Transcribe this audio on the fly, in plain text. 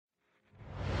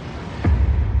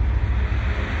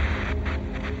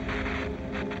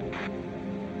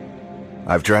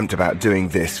I've dreamt about doing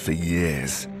this for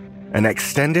years. An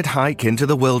extended hike into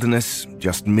the wilderness,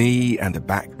 just me and a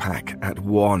backpack at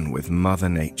one with Mother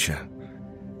Nature.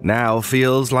 Now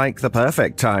feels like the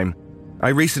perfect time. I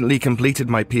recently completed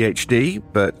my PhD,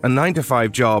 but a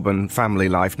 9-to-5 job and family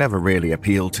life never really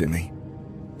appealed to me.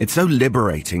 It's so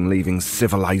liberating leaving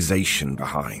civilization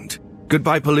behind.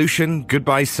 Goodbye pollution,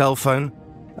 goodbye cell phone.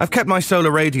 I've kept my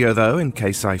solar radio though, in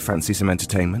case I fancy some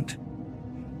entertainment.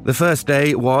 The first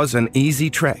day was an easy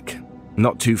trek.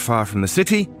 Not too far from the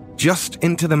city, just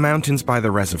into the mountains by the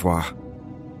reservoir.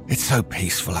 It's so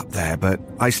peaceful up there, but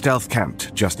I stealth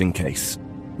camped just in case.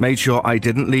 Made sure I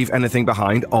didn't leave anything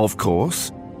behind, of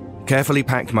course. Carefully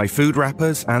packed my food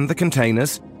wrappers and the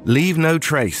containers. Leave no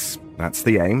trace, that's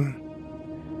the aim.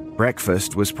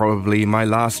 Breakfast was probably my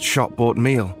last shop-bought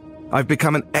meal. I've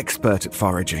become an expert at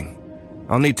foraging.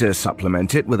 I'll need to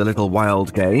supplement it with a little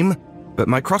wild game, but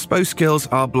my crossbow skills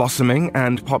are blossoming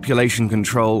and population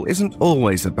control isn't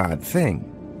always a bad thing.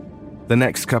 The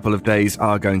next couple of days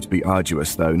are going to be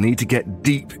arduous though. Need to get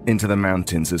deep into the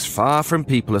mountains as far from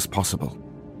people as possible.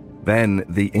 Then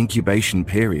the incubation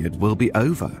period will be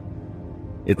over.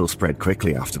 It'll spread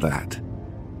quickly after that.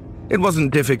 It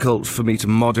wasn't difficult for me to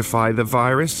modify the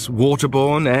virus,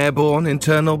 waterborne, airborne,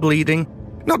 internal bleeding.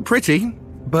 Not pretty,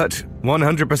 but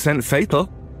 100%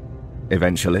 fatal.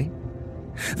 Eventually.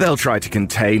 They'll try to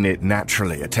contain it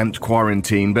naturally, attempt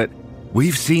quarantine, but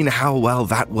we've seen how well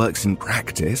that works in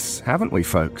practice, haven't we,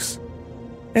 folks?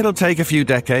 It'll take a few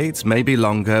decades, maybe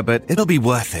longer, but it'll be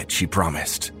worth it, she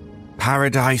promised.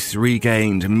 Paradise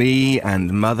regained, me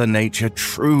and Mother Nature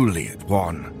truly at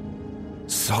one.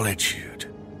 Solitude.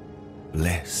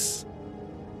 Bliss.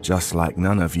 Just like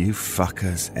none of you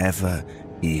fuckers ever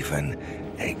even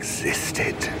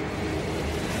existed.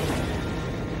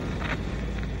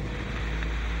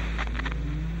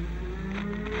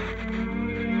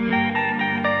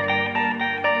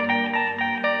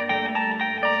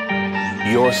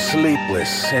 You're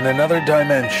sleepless in another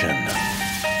dimension.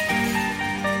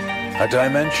 A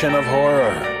dimension of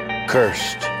horror,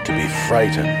 cursed to be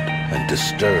frightened and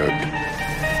disturbed.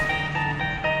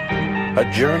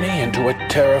 A journey into a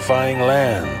terrifying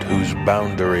land whose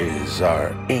boundaries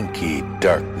are inky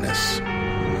darkness.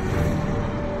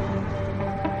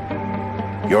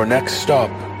 Your next stop,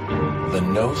 the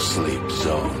NoSleep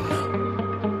Zone.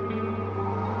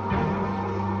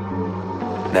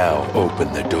 Now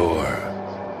open the door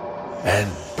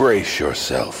and brace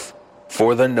yourself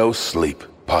for the NoSleep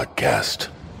Podcast.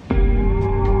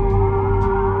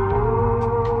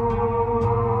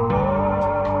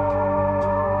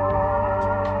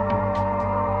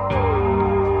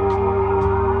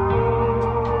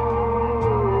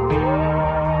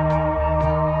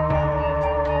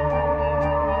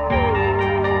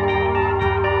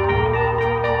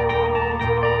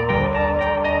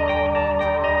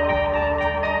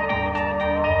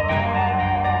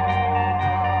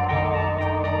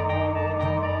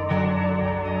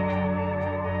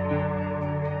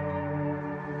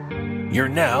 You're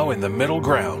now in the middle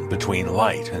ground between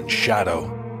light and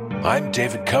shadow. I'm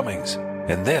David Cummings,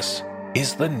 and this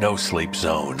is the NoSleep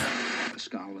Zone.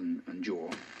 Skull and jaw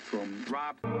from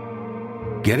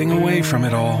Rob. Getting away from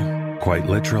it all, quite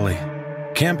literally.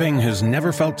 Camping has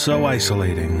never felt so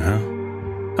isolating,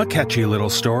 huh? A catchy little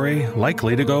story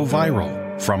likely to go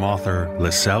viral from author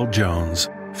Lisselle Jones,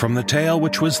 from the tale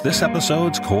which was this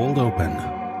episode's cold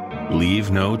open,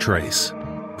 Leave No Trace,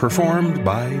 performed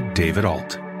by David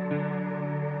Alt.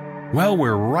 Well,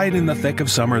 we're right in the thick of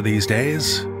summer these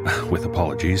days, with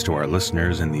apologies to our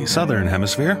listeners in the southern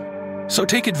hemisphere. So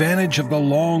take advantage of the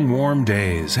long, warm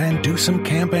days and do some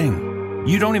camping.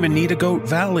 You don't even need a goat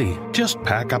valley. Just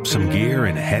pack up some gear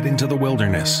and head into the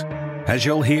wilderness. As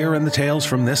you'll hear in the tales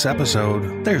from this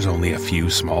episode, there's only a few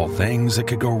small things that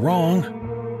could go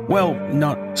wrong. Well,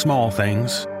 not small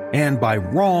things. And by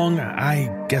wrong,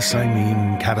 I guess I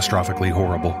mean catastrophically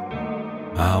horrible.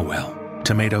 Ah, well,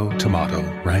 tomato,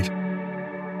 right?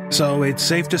 So it's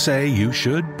safe to say you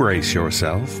should brace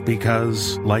yourself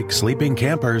because, like sleeping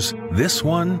campers, this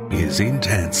one is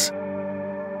intense.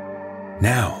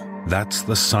 Now, that's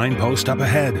the signpost up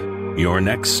ahead. Your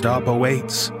next stop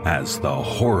awaits as the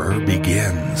horror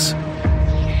begins.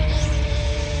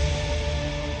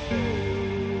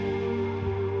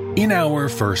 In our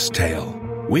first tale,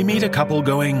 we meet a couple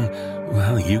going,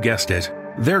 well, you guessed it,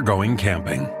 they're going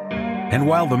camping. And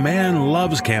while the man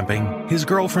loves camping, his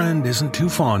girlfriend isn't too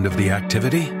fond of the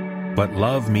activity. But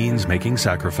love means making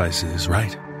sacrifices,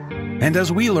 right? And as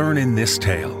we learn in this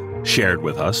tale, shared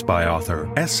with us by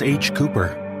author S.H.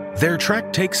 Cooper, their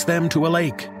trek takes them to a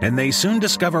lake, and they soon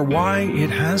discover why it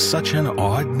has such an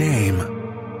odd name.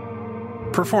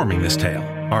 Performing this tale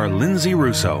are Lindsay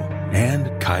Russo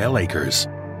and Kyle Akers.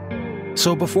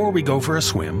 So before we go for a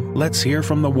swim, let's hear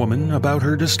from the woman about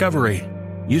her discovery.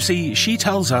 You see, she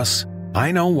tells us,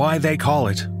 I know why they call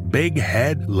it Big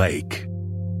Head Lake.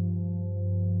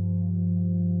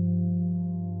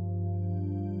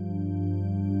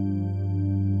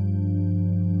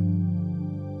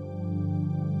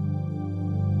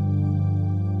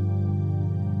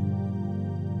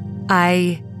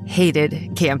 I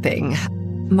hated camping.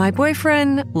 My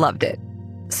boyfriend loved it.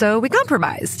 So we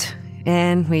compromised,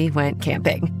 and we went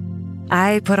camping.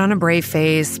 I put on a brave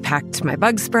face, packed my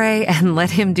bug spray, and let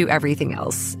him do everything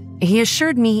else. He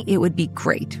assured me it would be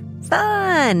great.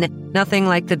 Fun! Nothing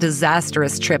like the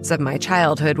disastrous trips of my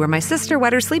childhood where my sister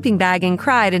wet her sleeping bag and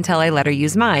cried until I let her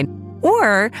use mine.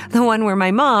 Or the one where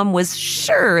my mom was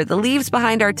sure the leaves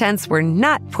behind our tents were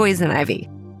not poison ivy.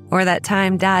 Or that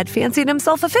time Dad fancied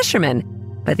himself a fisherman,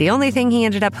 but the only thing he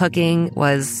ended up hooking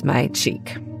was my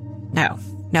cheek.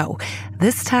 No,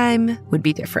 this time would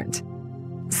be different.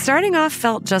 Starting off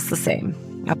felt just the same.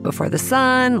 Up before the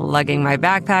sun, lugging my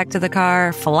backpack to the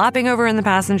car, flopping over in the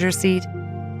passenger seat.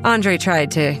 Andre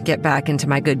tried to get back into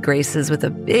my good graces with a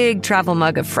big travel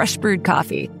mug of fresh brewed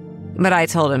coffee, but I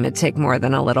told him it'd take more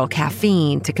than a little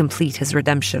caffeine to complete his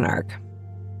redemption arc.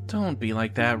 Don't be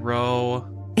like that, Ro.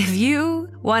 If you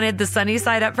wanted the sunny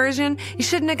side up version, you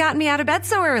shouldn't have gotten me out of bed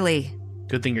so early.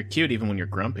 Good thing you're cute even when you're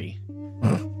grumpy.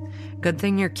 Good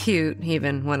thing you're cute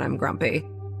even when I'm grumpy.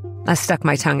 I stuck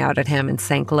my tongue out at him and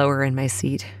sank lower in my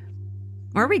seat.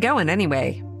 Where are we going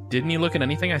anyway? Didn't you look at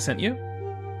anything I sent you?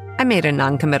 I made a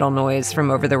non-committal noise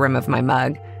from over the rim of my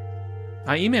mug.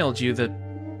 I emailed you the...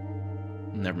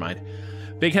 Never mind.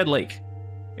 Big Head Lake.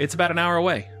 It's about an hour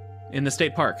away, in the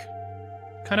state park.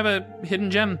 Kind of a hidden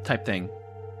gem type thing.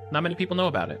 Not many people know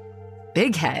about it.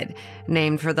 Big Head,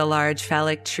 named for the large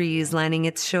phallic trees lining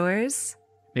its shores?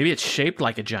 Maybe it's shaped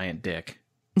like a giant dick.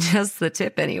 Just the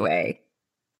tip anyway.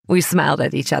 We smiled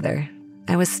at each other.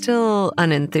 I was still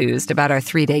unenthused about our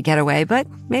 3-day getaway, but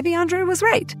maybe Andre was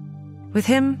right. With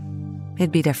him,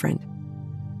 it'd be different.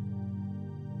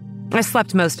 I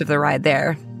slept most of the ride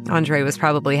there. Andre was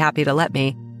probably happy to let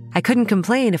me. I couldn't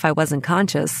complain if I wasn't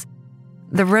conscious.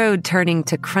 The road turning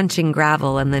to crunching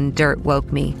gravel and then dirt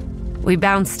woke me. We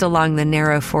bounced along the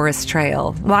narrow forest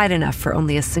trail, wide enough for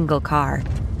only a single car.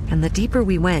 And the deeper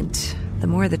we went, the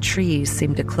more the trees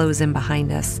seemed to close in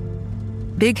behind us.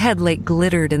 Big Head Lake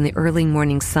glittered in the early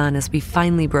morning sun as we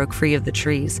finally broke free of the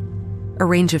trees. A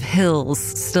range of hills,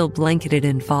 still blanketed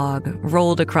in fog,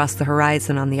 rolled across the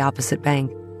horizon on the opposite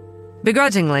bank.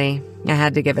 Begrudgingly, I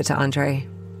had to give it to Andre.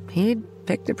 He'd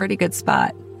picked a pretty good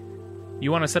spot.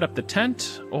 You want to set up the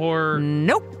tent, or...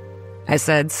 Nope, I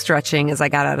said, stretching as I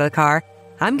got out of the car.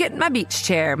 I'm getting my beach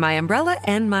chair, my umbrella,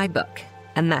 and my book.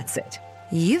 And that's it.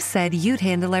 You said you'd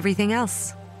handle everything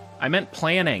else. I meant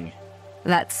planning.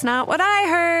 That's not what I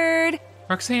heard.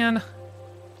 Roxanne.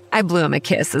 I blew him a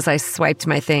kiss as I swiped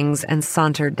my things and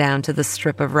sauntered down to the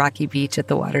strip of rocky beach at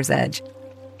the water's edge.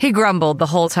 He grumbled the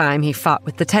whole time he fought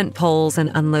with the tent poles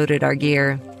and unloaded our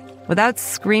gear. Without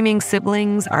screaming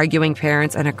siblings, arguing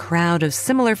parents, and a crowd of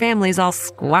similar families all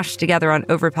squashed together on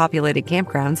overpopulated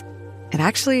campgrounds, it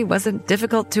actually wasn't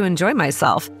difficult to enjoy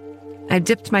myself. I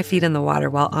dipped my feet in the water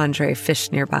while Andre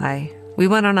fished nearby. We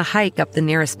went on a hike up the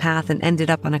nearest path and ended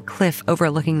up on a cliff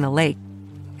overlooking the lake.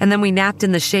 And then we napped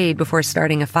in the shade before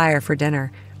starting a fire for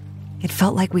dinner. It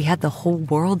felt like we had the whole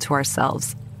world to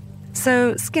ourselves.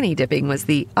 So skinny dipping was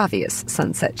the obvious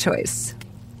sunset choice.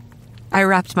 I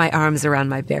wrapped my arms around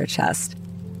my bare chest.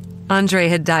 Andre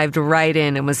had dived right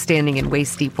in and was standing in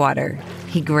waist-deep water.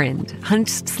 He grinned,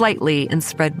 hunched slightly, and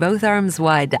spread both arms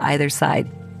wide to either side.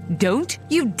 Don't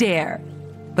you dare!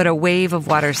 But a wave of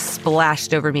water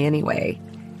splashed over me anyway.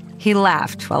 He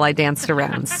laughed while I danced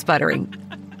around, sputtering.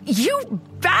 You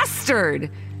bastard!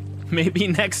 Maybe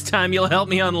next time you'll help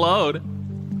me unload.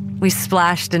 We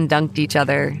splashed and dunked each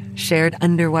other, shared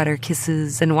underwater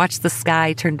kisses, and watched the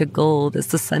sky turn to gold as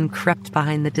the sun crept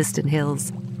behind the distant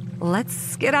hills.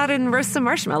 Let's get out and roast some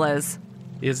marshmallows.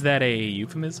 Is that a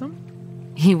euphemism?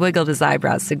 He wiggled his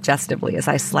eyebrows suggestively as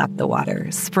I slapped the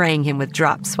water, spraying him with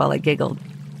drops while I giggled.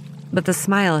 But the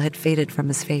smile had faded from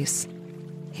his face.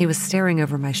 He was staring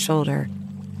over my shoulder,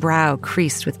 brow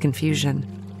creased with confusion.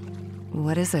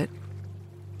 What is it?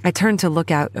 I turned to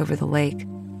look out over the lake.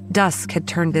 Dusk had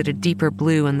turned it a deeper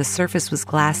blue and the surface was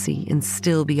glassy and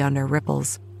still beyond our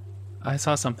ripples. I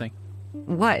saw something.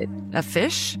 What? A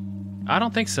fish? I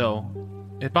don't think so.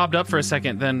 It bobbed up for a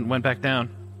second, then went back down.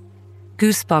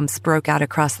 Goosebumps broke out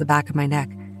across the back of my neck.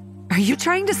 Are you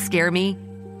trying to scare me?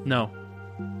 No.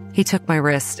 He took my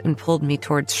wrist and pulled me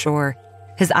towards shore.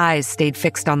 His eyes stayed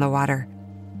fixed on the water.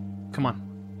 Come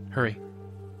on, hurry.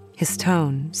 His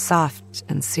tone, soft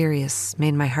and serious,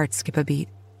 made my heart skip a beat.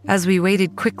 As we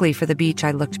waited quickly for the beach,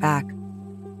 I looked back.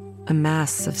 A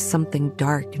mass of something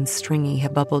dark and stringy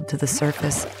had bubbled to the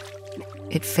surface.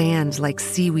 It fanned like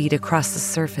seaweed across the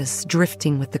surface,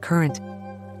 drifting with the current.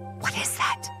 What is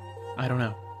that? I don't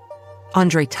know.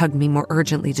 Andre tugged me more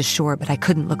urgently to shore, but I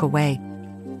couldn't look away.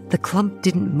 The clump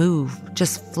didn't move,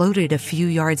 just floated a few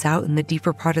yards out in the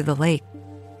deeper part of the lake.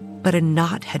 But a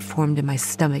knot had formed in my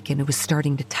stomach and it was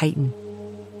starting to tighten.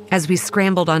 As we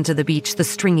scrambled onto the beach, the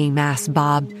stringy mass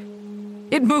bobbed.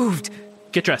 It moved!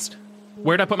 Get dressed.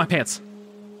 Where'd I put my pants?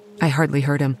 I hardly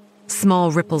heard him.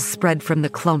 Small ripples spread from the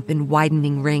clump in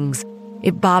widening rings.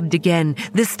 It bobbed again,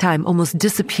 this time almost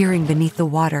disappearing beneath the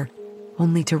water,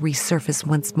 only to resurface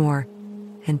once more,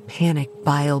 and panic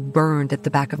bile burned at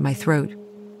the back of my throat.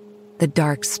 The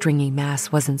dark, stringy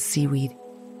mass wasn't seaweed.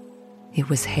 It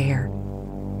was hair,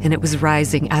 and it was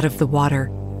rising out of the water.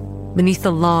 Beneath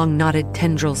the long, knotted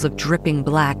tendrils of dripping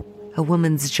black, a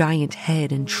woman's giant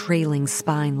head and trailing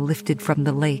spine lifted from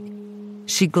the lake.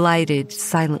 She glided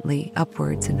silently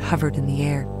upwards and hovered in the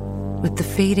air. With the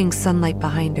fading sunlight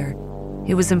behind her,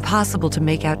 it was impossible to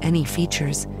make out any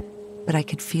features, but I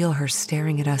could feel her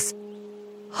staring at us.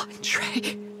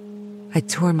 Andre! I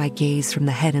tore my gaze from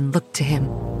the head and looked to him,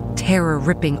 terror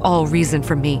ripping all reason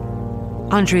from me.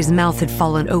 Andre's mouth had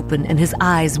fallen open and his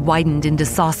eyes widened into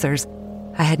saucers.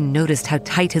 I hadn't noticed how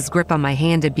tight his grip on my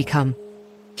hand had become.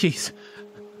 Keys.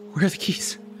 Where are the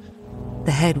keys?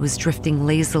 The head was drifting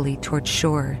lazily toward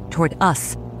shore, toward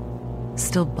us,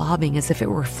 still bobbing as if it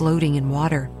were floating in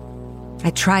water.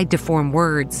 I tried to form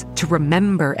words, to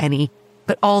remember any,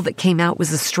 but all that came out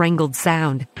was a strangled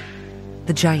sound.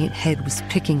 The giant head was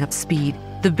picking up speed,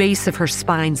 the base of her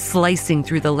spine slicing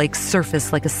through the lake's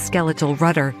surface like a skeletal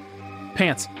rudder.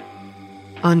 Pants.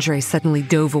 Andre suddenly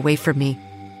dove away from me.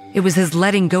 It was his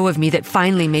letting go of me that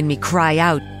finally made me cry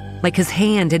out, like his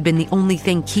hand had been the only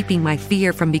thing keeping my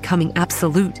fear from becoming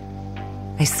absolute.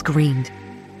 I screamed.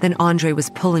 Then Andre was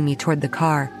pulling me toward the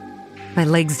car. My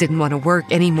legs didn't want to work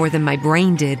any more than my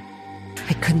brain did.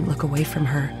 I couldn't look away from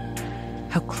her.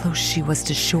 How close she was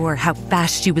to shore, how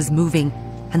fast she was moving,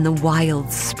 and the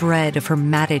wild spread of her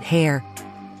matted hair.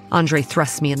 Andre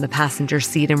thrust me in the passenger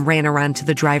seat and ran around to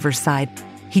the driver's side.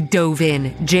 He dove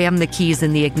in, jammed the keys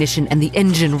in the ignition, and the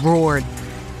engine roared.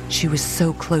 She was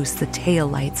so close the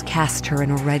taillights cast her in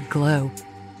a red glow,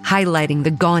 highlighting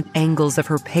the gaunt angles of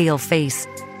her pale face.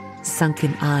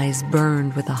 Sunken eyes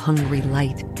burned with a hungry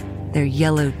light. Their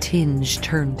yellow tinge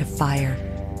turned to fire.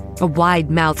 A wide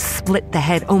mouth split the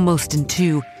head almost in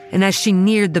two, and as she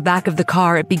neared the back of the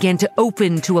car, it began to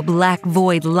open to a black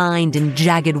void lined in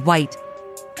jagged white.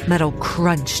 Metal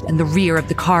crunched, and the rear of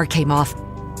the car came off.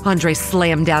 Andre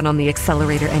slammed down on the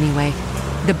accelerator anyway.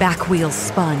 The back wheels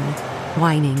spun,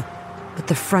 whining, but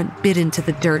the front bit into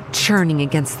the dirt, churning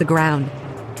against the ground.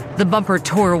 The bumper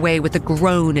tore away with a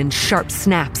groan and sharp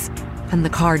snaps, and the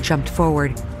car jumped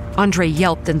forward. Andre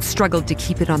yelped and struggled to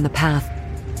keep it on the path.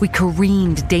 We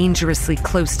careened dangerously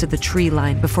close to the tree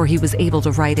line before he was able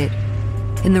to right it.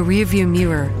 In the rearview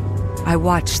mirror, I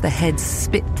watched the head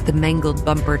spit the mangled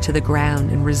bumper to the ground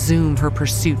and resume her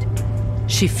pursuit.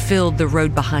 She filled the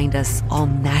road behind us, all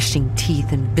gnashing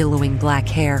teeth and billowing black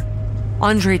hair.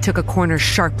 Andre took a corner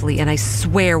sharply, and I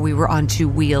swear we were on two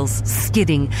wheels,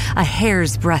 skidding, a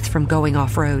hair's breadth from going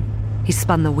off-road. He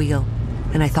spun the wheel,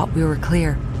 and I thought we were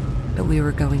clear, but we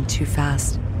were going too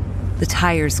fast. The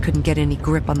tires couldn't get any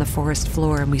grip on the forest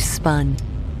floor, and we spun.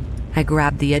 I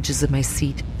grabbed the edges of my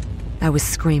seat. I was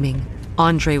screaming.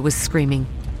 Andre was screaming.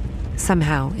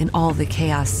 Somehow, in all the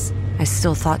chaos, I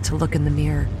still thought to look in the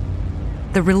mirror.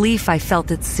 The relief I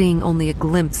felt at seeing only a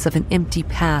glimpse of an empty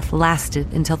path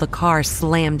lasted until the car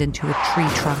slammed into a tree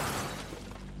trunk.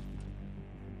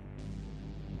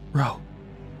 Ro.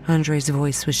 Andre's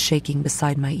voice was shaking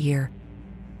beside my ear.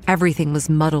 Everything was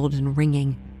muddled and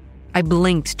ringing. I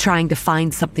blinked, trying to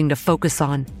find something to focus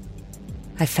on.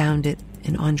 I found it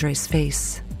in Andre's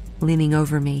face, leaning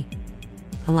over me.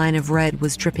 A line of red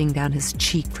was dripping down his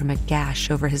cheek from a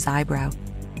gash over his eyebrow.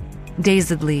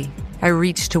 Dazedly, I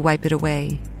reached to wipe it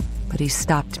away, but he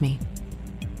stopped me.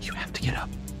 You have to get up.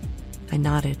 I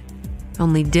nodded,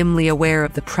 only dimly aware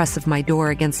of the press of my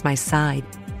door against my side,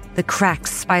 the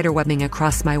cracks spiderwebbing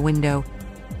across my window.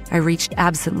 I reached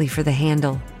absently for the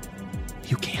handle.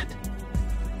 You can't.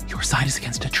 Your side is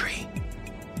against a tree.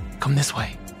 Come this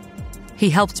way.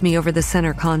 He helped me over the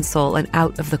center console and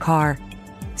out of the car.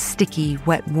 Sticky,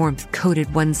 wet warmth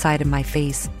coated one side of my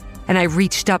face, and I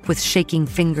reached up with shaking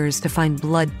fingers to find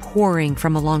blood pouring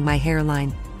from along my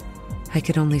hairline. I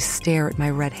could only stare at my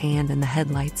red hand and the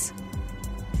headlights.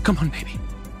 Come on, baby.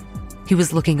 He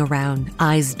was looking around,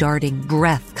 eyes darting,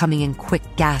 breath coming in quick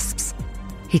gasps.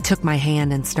 He took my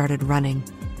hand and started running.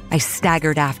 I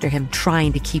staggered after him,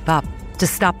 trying to keep up, to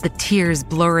stop the tears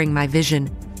blurring my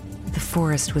vision. The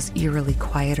forest was eerily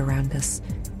quiet around us,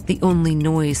 the only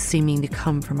noise seeming to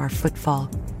come from our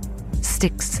footfall.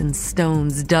 Sticks and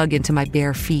stones dug into my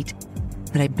bare feet,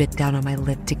 but I bit down on my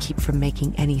lip to keep from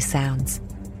making any sounds.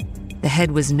 The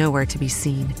head was nowhere to be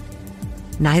seen.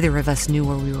 Neither of us knew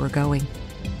where we were going,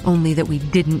 only that we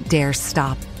didn't dare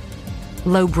stop.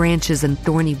 Low branches and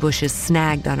thorny bushes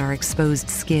snagged on our exposed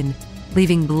skin,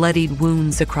 leaving bloodied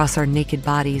wounds across our naked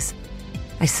bodies.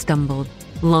 I stumbled,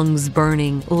 lungs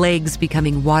burning, legs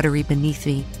becoming watery beneath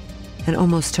me, and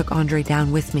almost took Andre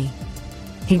down with me.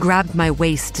 He grabbed my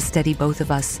waist to steady both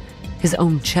of us, his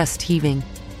own chest heaving.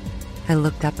 I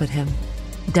looked up at him,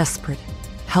 desperate,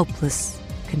 helpless,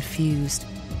 confused.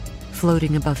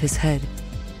 Floating above his head,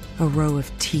 a row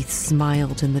of teeth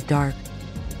smiled in the dark.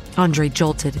 Andre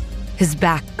jolted, his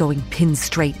back going pin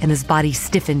straight and his body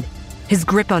stiffened. His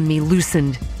grip on me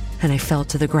loosened, and I fell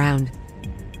to the ground.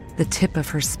 The tip of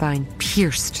her spine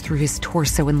pierced through his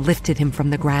torso and lifted him from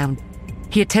the ground.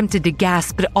 He attempted to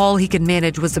gasp, but all he could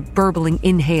manage was a burbling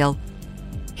inhale.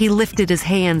 He lifted his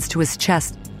hands to his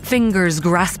chest, fingers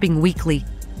grasping weakly,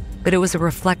 but it was a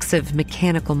reflexive,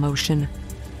 mechanical motion.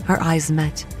 Our eyes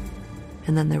met,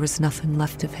 and then there was nothing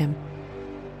left of him.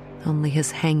 Only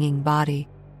his hanging body.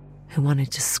 I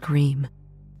wanted to scream.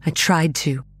 I tried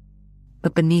to,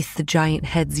 but beneath the giant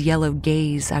head's yellow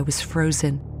gaze, I was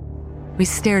frozen. We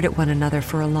stared at one another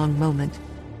for a long moment,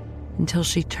 until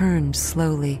she turned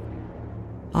slowly,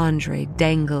 Andre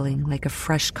dangling like a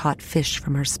fresh-caught fish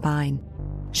from her spine.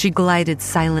 She glided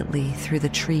silently through the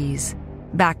trees,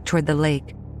 back toward the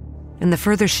lake, and the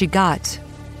further she got,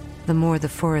 the more the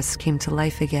forest came to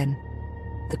life again.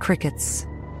 The crickets,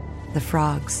 the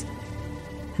frogs,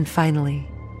 and finally,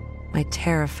 my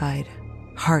terrified,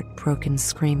 heartbroken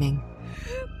screaming.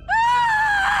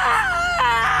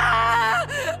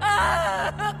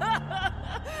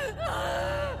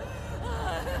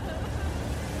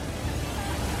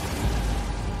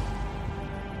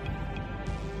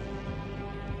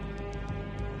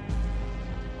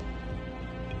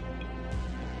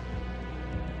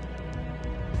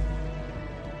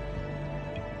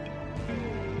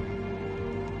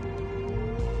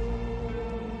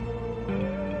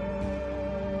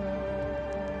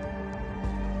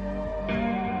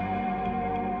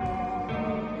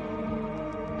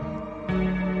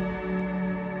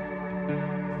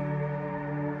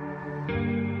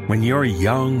 When you're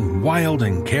young, wild,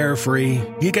 and carefree,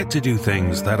 you get to do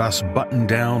things that us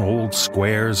buttoned-down old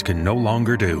squares can no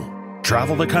longer do.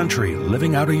 Travel the country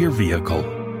living out of your vehicle,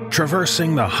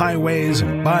 traversing the highways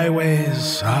and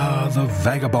byways, the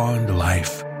vagabond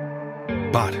life.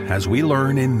 But as we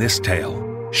learn in this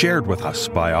tale, shared with us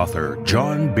by author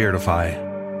John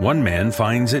Beardify, one man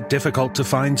finds it difficult to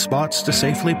find spots to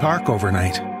safely park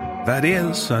overnight. That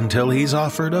is, until he's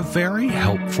offered a very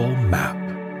helpful map.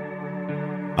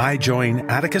 I join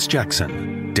Atticus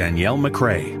Jackson, Danielle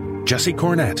McRae, Jesse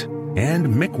Cornett, and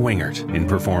Mick Wingert in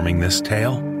performing this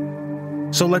tale.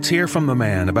 So let's hear from the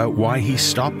man about why he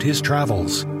stopped his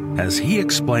travels, as he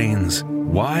explains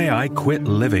why I quit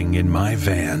living in my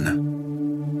van.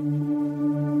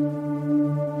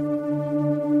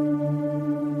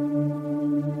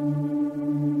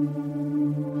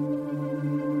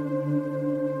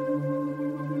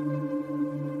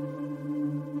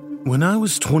 When I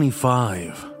was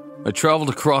 25, I traveled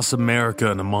across America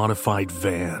in a modified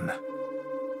van.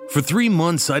 For 3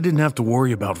 months, I didn't have to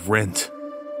worry about rent.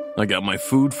 I got my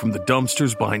food from the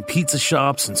dumpsters behind pizza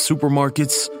shops and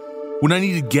supermarkets. When I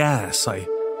needed gas, I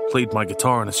played my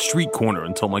guitar on a street corner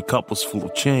until my cup was full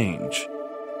of change.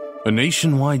 A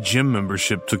nationwide gym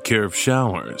membership took care of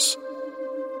showers.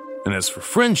 And as for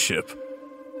friendship,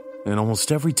 in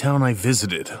almost every town I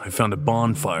visited, I found a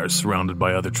bonfire surrounded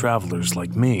by other travelers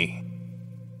like me.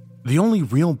 The only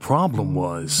real problem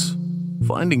was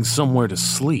finding somewhere to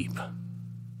sleep.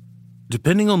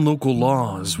 Depending on local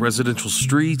laws, residential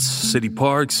streets, city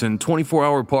parks, and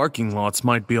 24-hour parking lots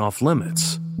might be off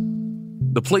limits.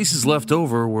 The places left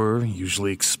over were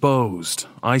usually exposed,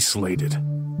 isolated,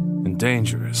 and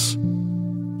dangerous.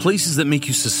 Places that make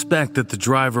you suspect that the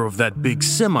driver of that big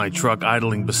semi-truck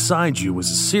idling beside you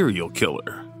was a serial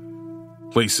killer.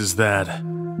 Places that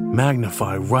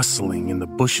magnify rustling in the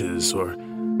bushes or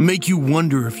make you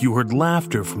wonder if you heard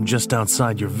laughter from just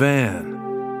outside your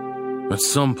van. At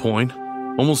some point,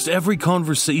 almost every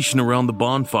conversation around the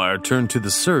bonfire turned to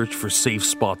the search for safe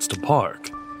spots to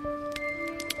park.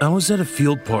 I was at a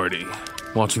field party,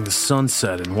 watching the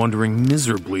sunset and wondering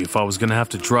miserably if I was going to have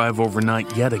to drive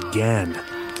overnight yet again,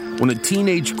 when a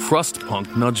teenage crust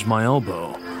punk nudged my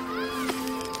elbow.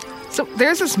 So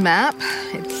there's this map.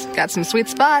 It's got some sweet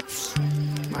spots.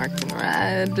 Marked in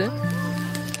red.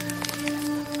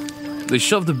 They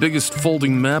shoved the biggest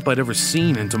folding map I'd ever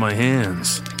seen into my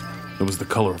hands. It was the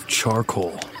color of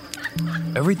charcoal.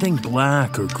 Everything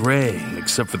black or gray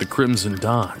except for the crimson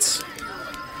dots.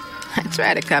 I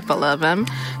tried a couple of them.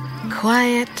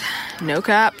 Quiet, no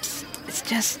cops. It's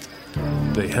just...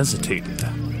 They hesitated.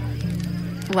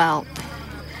 Well,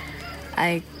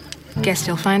 I guess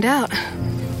you'll find out.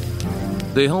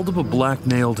 They held up a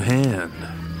black-nailed hand.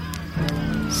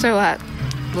 So,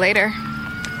 later.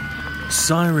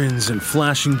 Sirens and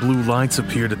flashing blue lights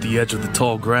appeared at the edge of the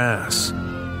tall grass.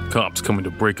 Cops coming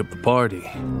to break up the party.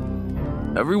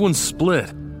 Everyone split,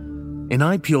 and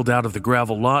I peeled out of the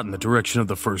gravel lot in the direction of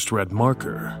the first red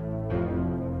marker.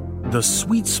 The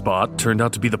sweet spot turned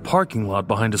out to be the parking lot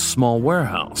behind a small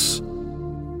warehouse.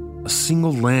 A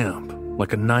single lamp,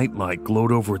 like a nightlight,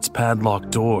 glowed over its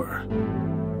padlocked door.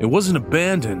 It wasn't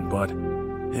abandoned, but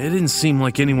it didn't seem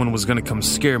like anyone was going to come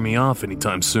scare me off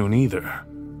anytime soon either.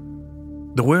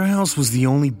 The warehouse was the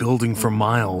only building for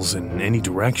miles in any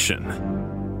direction.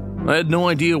 I had no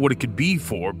idea what it could be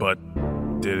for, but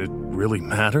did it really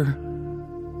matter?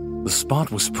 The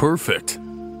spot was perfect.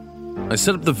 I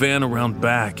set up the van around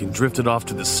back and drifted off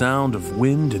to the sound of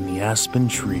wind in the aspen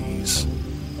trees.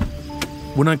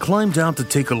 When I climbed out to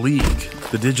take a leak,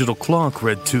 the digital clock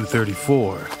read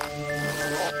 2:34.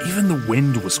 Even the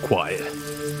wind was quiet.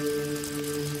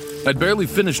 I'd barely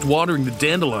finished watering the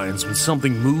dandelions when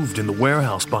something moved in the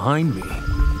warehouse behind me.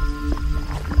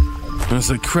 As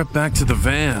I crept back to the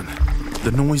van,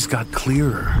 the noise got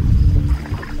clearer.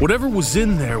 Whatever was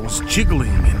in there was jiggling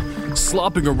and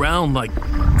slopping around like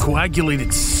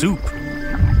coagulated soup.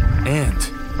 And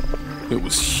it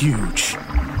was huge.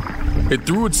 It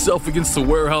threw itself against the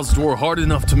warehouse door hard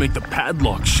enough to make the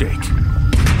padlock shake.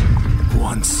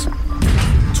 Once,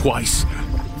 twice,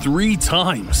 3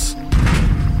 times.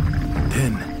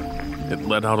 Then it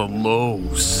let out a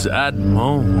low, sad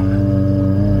moan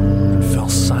and fell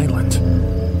silent.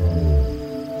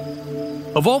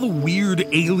 Of all the weird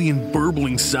alien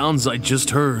burbling sounds I just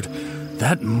heard,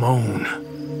 that moan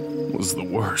was the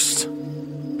worst.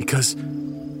 Because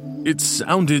it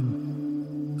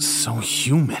sounded so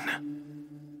human.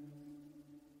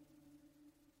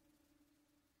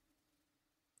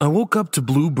 I woke up to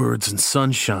bluebirds and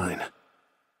sunshine.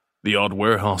 The odd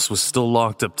warehouse was still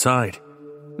locked up tight,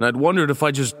 and I'd wondered if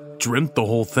I just dreamt the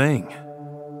whole thing.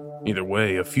 Either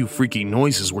way, a few freaky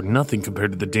noises were nothing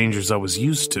compared to the dangers I was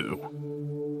used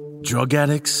to. Drug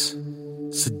addicts,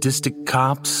 sadistic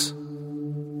cops,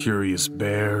 curious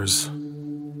bears.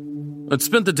 I'd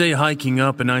spent the day hiking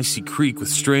up an icy creek with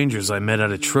strangers I met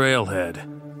at a trailhead,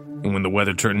 and when the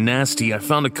weather turned nasty, I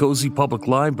found a cozy public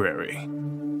library.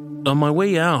 On my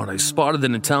way out, I spotted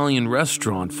an Italian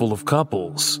restaurant full of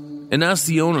couples and asked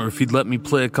the owner if he'd let me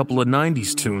play a couple of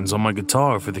 90s tunes on my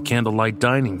guitar for the candlelight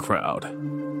dining crowd.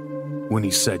 When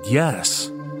he said yes,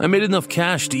 I made enough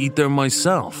cash to eat there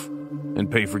myself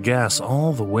and pay for gas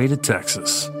all the way to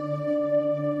Texas.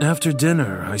 After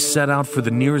dinner, I set out for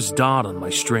the nearest dot on my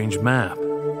strange map.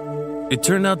 It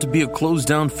turned out to be a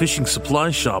closed-down fishing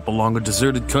supply shop along a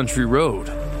deserted country road.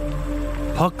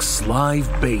 Puck's Live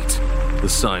Bait, the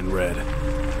sign read.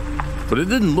 But it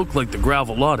didn't look like the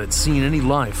gravel lot had seen any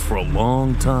life for a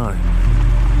long time.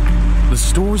 The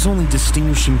store's only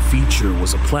distinguishing feature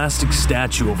was a plastic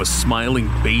statue of a smiling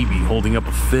baby holding up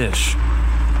a fish.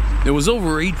 It was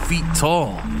over 8 feet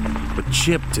tall, but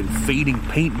chipped and fading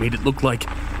paint made it look like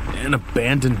an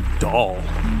abandoned doll.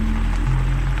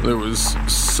 There was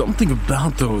something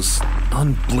about those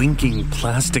unblinking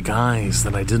plastic eyes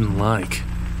that I didn't like.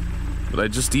 But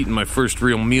I'd just eaten my first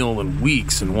real meal in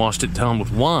weeks and washed it down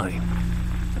with wine.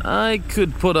 I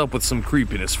could put up with some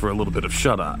creepiness for a little bit of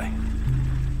shut-eye.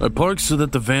 I parked so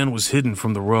that the van was hidden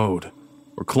from the road,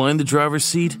 reclined the driver's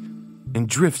seat, and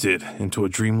drifted into a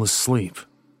dreamless sleep.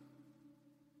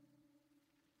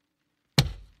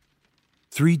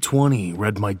 3:20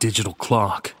 read my digital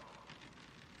clock.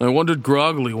 I wondered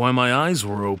groggily why my eyes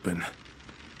were open.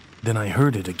 Then I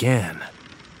heard it again.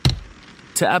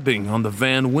 Tapping on the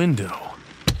van window.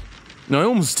 I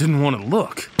almost didn't want to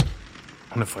look.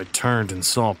 What if I turned and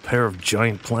saw a pair of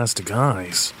giant plastic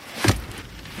eyes?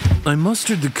 I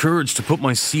mustered the courage to put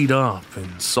my seat up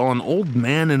and saw an old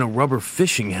man in a rubber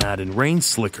fishing hat and rain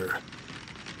slicker.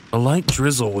 A light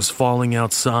drizzle was falling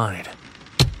outside.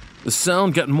 The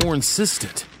sound got more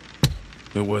insistent.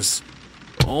 It was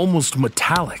almost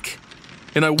metallic,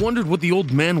 and I wondered what the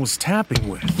old man was tapping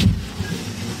with.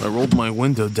 I rolled my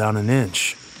window down an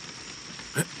inch.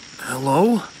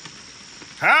 Hello?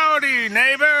 Howdy,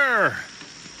 neighbor!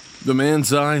 The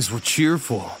man's eyes were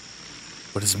cheerful,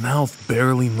 but his mouth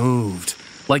barely moved,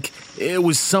 like it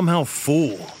was somehow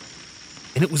full.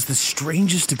 And it was the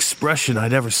strangest expression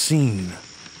I'd ever seen.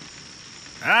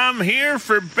 I'm here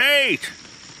for bait.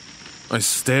 I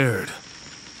stared,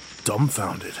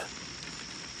 dumbfounded.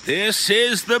 This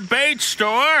is the bait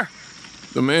store.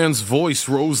 The man's voice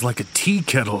rose like a tea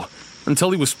kettle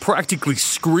until he was practically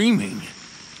screaming.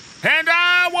 And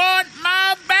I want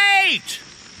my bait!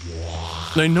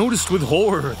 I noticed with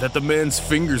horror that the man's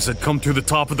fingers had come through the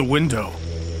top of the window.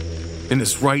 In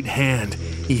his right hand,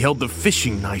 he held the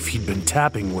fishing knife he'd been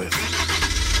tapping with.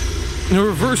 I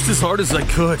reversed as hard as I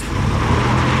could.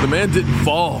 The man didn't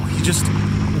fall. He just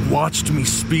watched me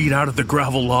speed out of the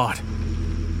gravel lot.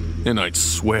 And I'd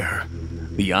swear,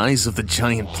 the eyes of the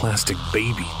giant plastic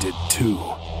baby did too.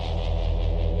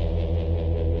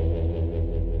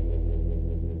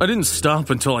 I didn't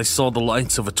stop until I saw the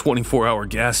lights of a 24-hour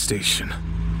gas station.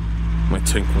 My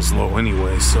tank was low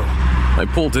anyway, so I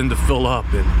pulled in to fill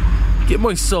up and get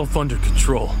myself under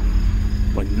control.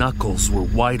 My knuckles were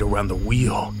white around the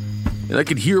wheel, and I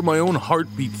could hear my own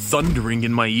heartbeat thundering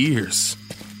in my ears.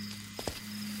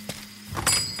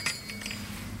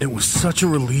 It was such a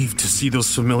relief to see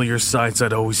those familiar sights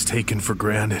I'd always taken for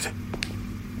granted.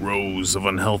 Rows of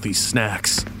unhealthy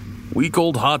snacks,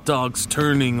 week-old hot dogs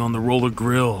turning on the roller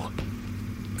grill,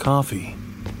 coffee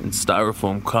in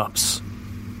styrofoam cups.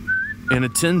 An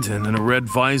attendant in a red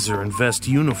visor and vest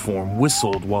uniform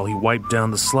whistled while he wiped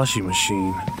down the slushy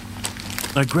machine.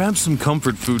 I grabbed some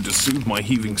comfort food to soothe my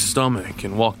heaving stomach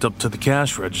and walked up to the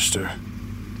cash register.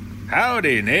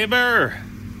 Howdy, neighbor.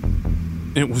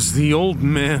 It was the old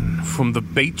man from the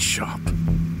bait shop.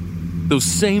 Those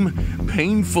same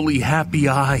painfully happy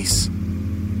eyes.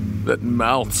 That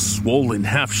mouth swollen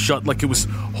half shut like it was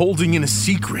holding in a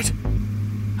secret.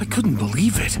 I couldn't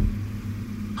believe it.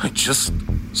 I just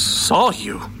saw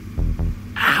you.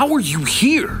 How are you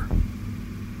here?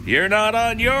 You're not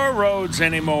on your roads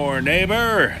anymore,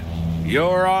 neighbor.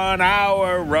 You're on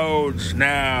our roads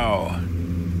now.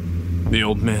 The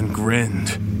old man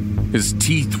grinned. His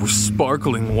teeth were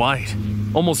sparkling white,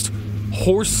 almost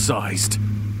horse-sized,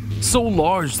 so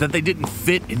large that they didn't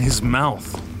fit in his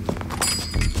mouth.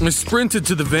 I sprinted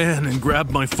to the van and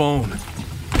grabbed my phone,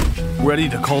 ready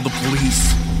to call the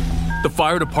police, the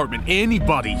fire department,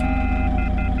 anybody.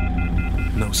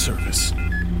 No service.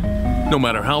 No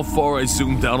matter how far I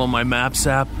zoomed out on my Maps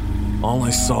app, all I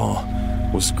saw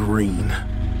was green.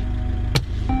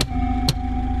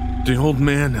 The old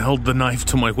man held the knife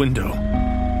to my window.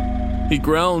 He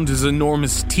ground his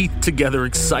enormous teeth together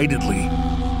excitedly.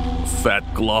 A fat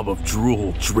glob of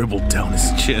drool dribbled down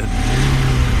his chin.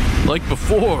 Like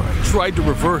before, I tried to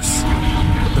reverse,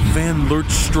 but the van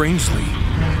lurched strangely.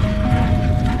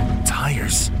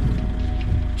 Tires.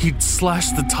 He'd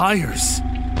slashed the tires.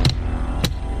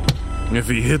 If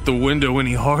he hit the window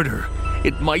any harder,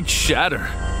 it might shatter.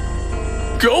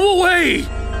 Go away!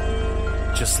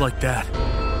 Just like that,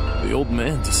 the old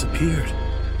man disappeared.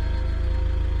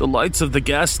 The lights of the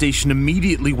gas station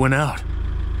immediately went out.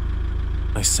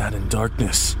 I sat in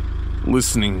darkness,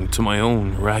 listening to my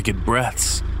own ragged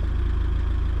breaths,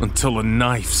 until a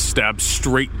knife stabbed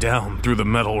straight down through the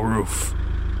metal roof.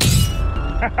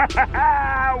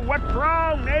 What's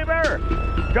wrong, neighbor?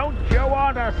 Don't you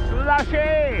want a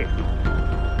slushy?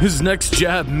 His next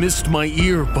jab missed my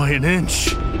ear by an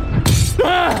inch.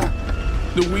 Ah!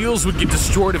 The wheels would get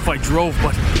destroyed if I drove,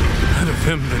 but better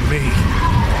him than me.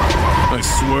 I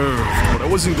swerved, but I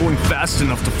wasn't going fast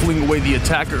enough to fling away the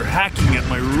attacker hacking at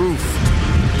my roof.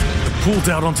 I pulled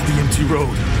out onto the empty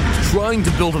road, trying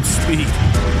to build up speed.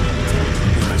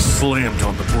 And I slammed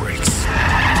on the brakes.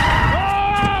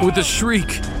 With a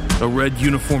shriek, a red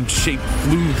uniformed shape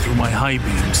flew through my high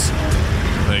beams.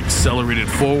 I accelerated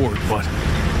forward, but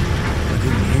I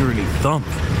didn't hear any thump.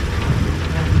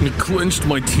 I clenched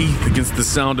my teeth against the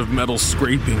sound of metal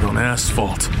scraping on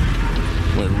asphalt.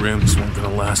 My rims weren't going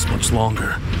to last much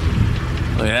longer.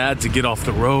 I had to get off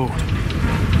the road.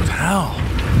 But how?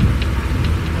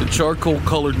 The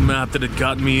charcoal-colored map that had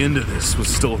gotten me into this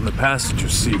was still in the passenger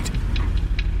seat.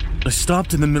 I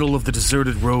stopped in the middle of the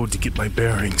deserted road to get my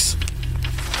bearings.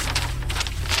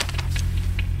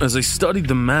 As I studied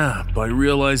the map, I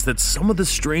realized that some of the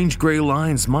strange gray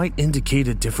lines might indicate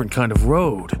a different kind of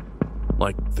road,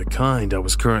 like the kind I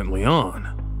was currently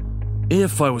on.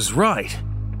 If I was right,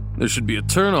 there should be a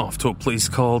turnoff to a place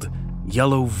called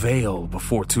Yellow Vale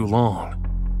before too long.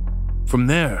 From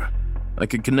there, I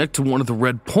could connect to one of the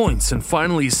red points and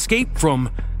finally escape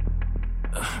from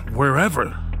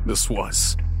wherever this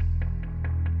was.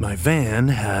 My van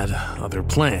had other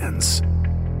plans.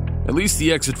 At least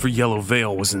the exit for Yellow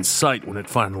Veil was in sight when it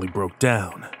finally broke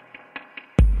down.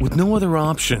 With no other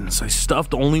options, I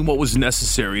stuffed only what was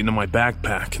necessary into my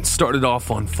backpack and started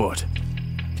off on foot.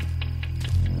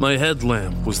 My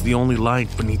headlamp was the only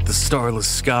light beneath the starless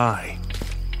sky,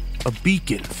 a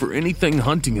beacon for anything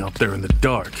hunting out there in the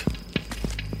dark.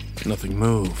 Nothing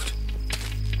moved,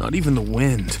 not even the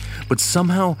wind, but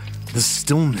somehow the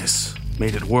stillness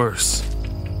made it worse.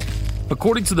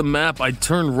 According to the map, I'd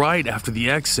turn right after the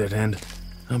exit, and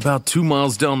about 2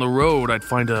 miles down the road, I'd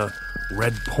find a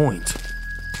red point.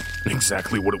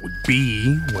 Exactly what it would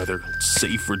be, whether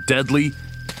safe or deadly,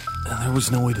 there was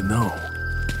no way to know.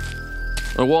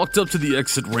 I walked up to the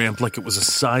exit ramp like it was a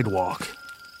sidewalk.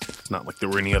 It's not like there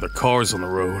were any other cars on the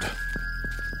road.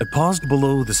 I paused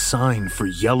below the sign for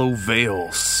Yellow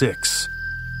Veil 6.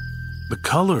 The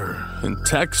color and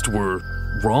text were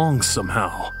wrong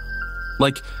somehow.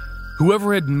 Like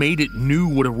whoever had made it knew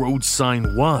what a road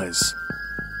sign was,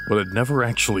 but had never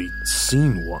actually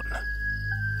seen one.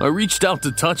 I reached out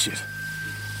to touch it,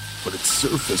 but its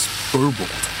surface burbled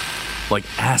like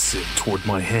acid toward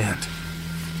my hand.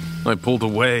 I pulled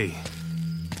away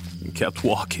and kept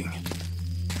walking.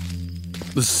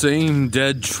 The same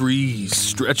dead trees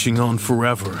stretching on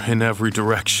forever in every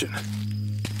direction.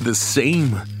 The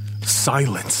same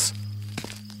silence.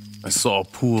 I saw a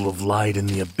pool of light in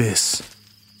the abyss,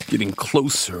 getting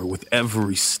closer with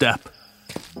every step.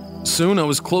 Soon I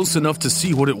was close enough to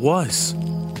see what it was.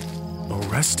 A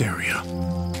rest area.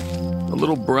 A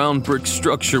little brown brick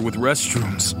structure with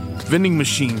restrooms, vending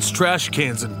machines, trash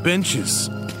cans, and benches.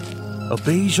 A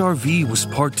beige RV was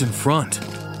parked in front.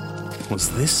 Was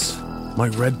this my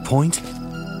red point?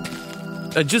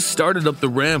 I just started up the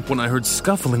ramp when I heard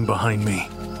scuffling behind me.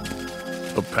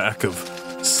 A pack of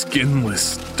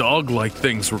skinless, dog-like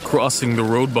things were crossing the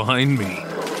road behind me.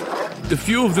 A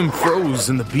few of them froze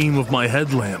in the beam of my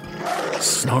headlamp,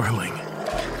 snarling.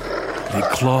 They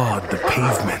clawed the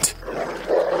pavement,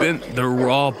 bent their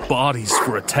raw bodies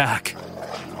for attack.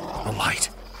 The light.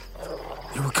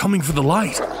 They were coming for the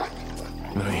light.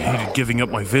 I hated giving up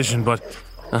my vision, but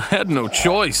I had no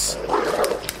choice.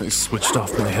 I switched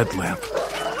off my headlamp.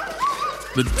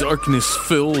 The darkness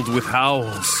filled with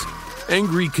howls,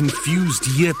 angry, confused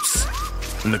yips,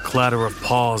 and the clatter of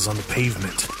paws on the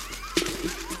pavement.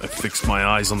 I fixed my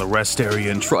eyes on the rest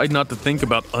area and tried not to think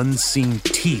about unseen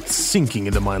teeth sinking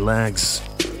into my legs.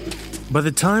 By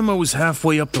the time I was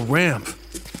halfway up the ramp,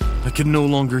 I could no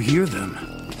longer hear them.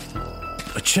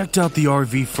 I checked out the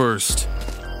RV first.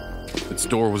 Its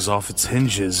door was off its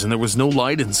hinges and there was no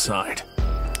light inside.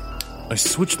 I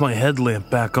switched my headlamp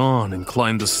back on and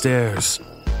climbed the stairs.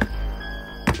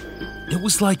 It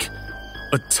was like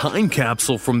a time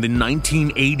capsule from the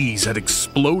 1980s had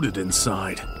exploded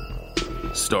inside.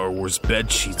 Star Wars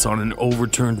bedsheets on an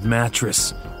overturned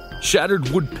mattress, shattered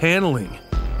wood paneling,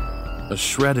 a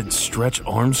shredded Stretch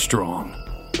Armstrong,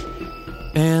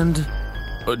 and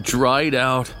a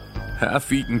dried-out,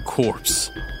 half-eaten corpse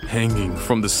hanging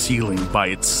from the ceiling by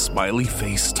its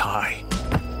smiley-face tie.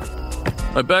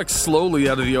 I backed slowly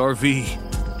out of the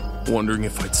RV, wondering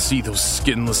if I'd see those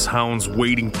skinless hounds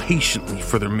waiting patiently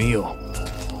for their meal.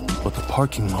 But the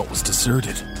parking lot was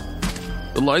deserted.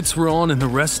 The lights were on in the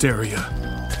rest area,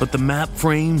 but the map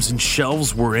frames and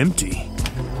shelves were empty.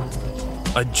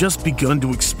 I'd just begun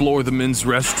to explore the men's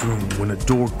restroom when a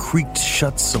door creaked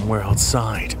shut somewhere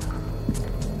outside.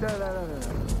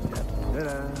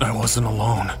 I wasn't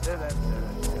alone.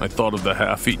 I thought of the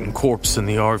half-eaten corpse in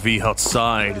the RV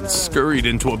outside and scurried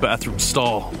into a bathroom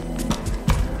stall.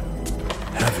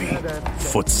 Heavy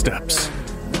footsteps.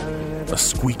 A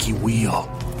squeaky wheel.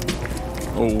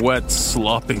 A wet,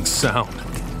 slopping sound.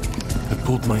 I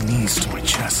pulled my knees to my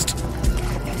chest.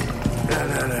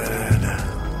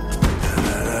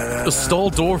 The stall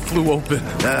door flew open.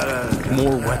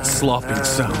 More wet, slopping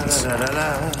sounds.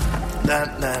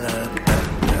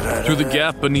 Through the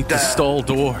gap beneath the stall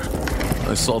door,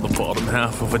 I saw the bottom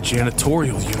half of a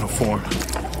janitorial uniform.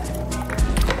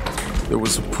 There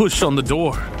was a push on the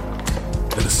door,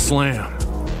 and a slam.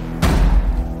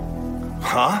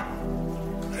 Huh?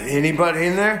 Anybody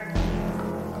in there?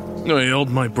 I held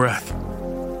my breath,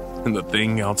 and the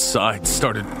thing outside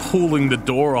started pulling the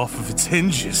door off of its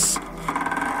hinges.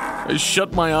 I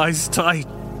shut my eyes tight.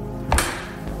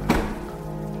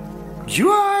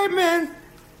 You alright, man?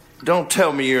 Don't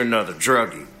tell me you're another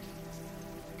druggie.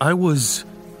 I was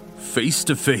face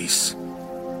to face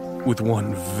with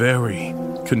one very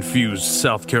confused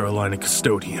South Carolina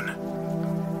custodian.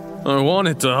 I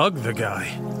wanted to hug the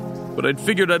guy, but I'd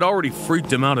figured I'd already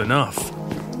freaked him out enough.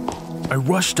 I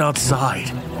rushed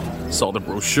outside, Saw the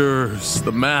brochures,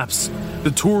 the maps,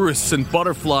 the tourists and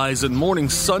butterflies and morning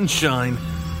sunshine.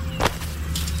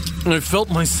 I felt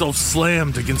myself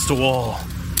slammed against a wall.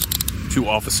 2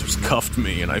 officers cuffed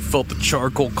me, and I felt the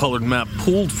charcoal-colored map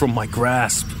pulled from my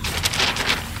grasp.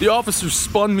 The officers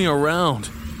spun me around,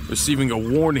 receiving a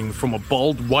warning from a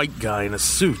bald white guy in a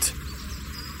suit.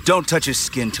 Don't touch his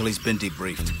skin till he's been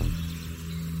debriefed.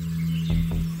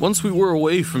 Once we were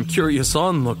away from curious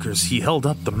onlookers, he held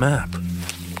up the map.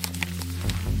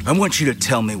 I want you to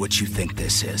tell me what you think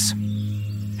this is.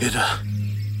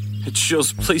 It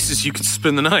shows places you can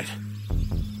spend the night.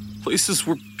 Places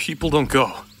where people don't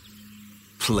go.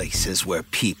 Places where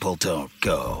people don't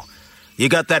go. You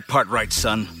got that part right,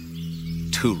 son.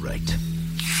 Too right.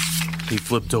 He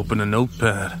flipped open a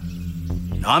notepad.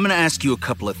 Now, I'm going to ask you a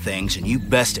couple of things, and you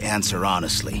best answer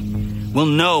honestly. We'll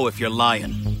know if you're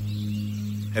lying.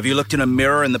 Have you looked in a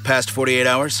mirror in the past 48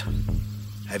 hours?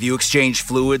 Have you exchanged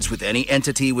fluids with any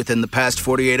entity within the past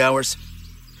 48 hours?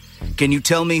 Can you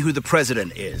tell me who the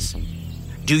president is?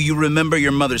 Do you remember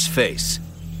your mother's face?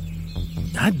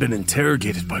 I'd been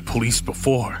interrogated by police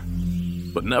before,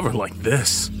 but never like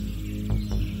this.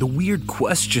 The weird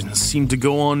questions seemed to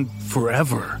go on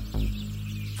forever.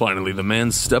 Finally, the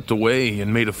man stepped away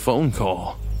and made a phone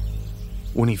call.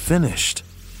 When he finished,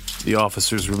 the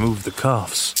officers removed the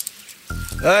cuffs.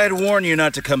 I'd warn you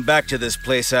not to come back to this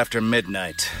place after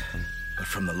midnight. But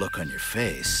from the look on your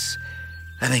face,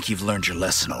 I think you've learned your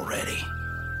lesson already.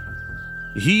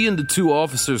 He and the 2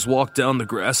 officers walked down the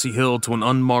grassy hill to an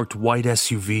unmarked white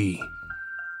SUV.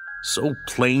 So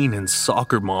plain and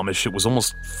soccer momish it was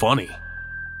almost funny.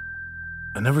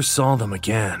 I never saw them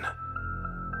again.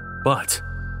 But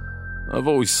I've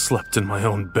always slept in my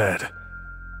own bed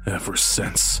ever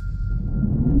since.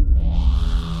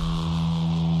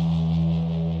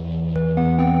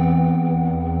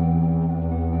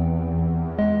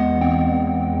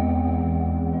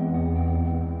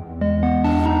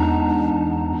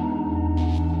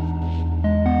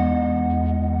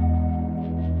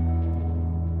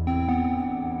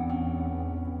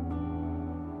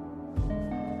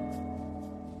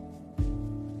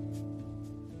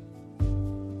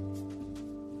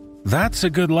 That's a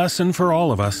good lesson for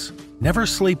all of us. Never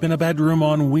sleep in a bedroom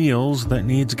on wheels that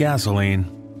needs gasoline.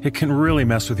 It can really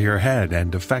mess with your head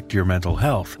and affect your mental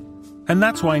health. And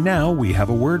that's why now we have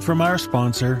a word from our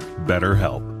sponsor,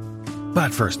 BetterHelp.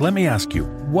 But first, let me ask you,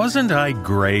 wasn't I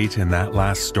great in that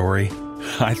last story?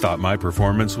 I thought my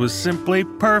performance was simply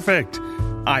perfect.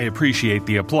 I appreciate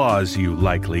the applause you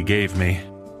likely gave me.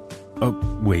 Oh,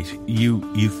 wait,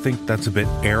 you think that's a bit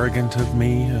arrogant of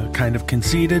me, kind of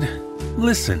conceited?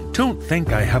 Listen, don't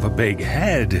think I have a big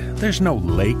head. There's no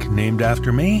lake named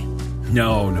after me.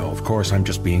 No, of course I'm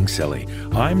just being silly.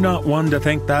 I'm not one to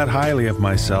think that highly of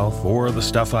myself or the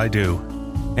stuff I do.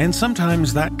 And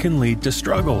sometimes that can lead to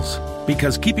struggles,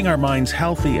 because keeping our minds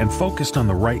healthy and focused on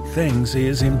the right things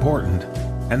is important.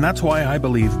 And that's why I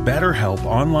believe BetterHelp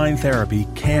online therapy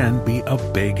can be a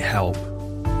big help.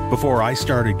 Before I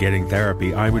started getting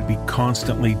therapy, I would be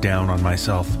constantly down on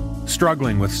myself,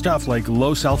 struggling with stuff like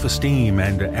low self-esteem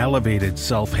and elevated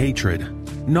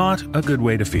self-hatred. Not a good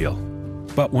way to feel.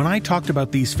 But when I talked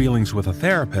about these feelings with a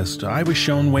therapist, I was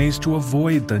shown ways to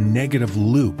avoid the negative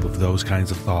loop of those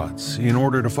kinds of thoughts in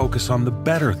order to focus on the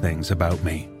better things about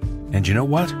me. And you know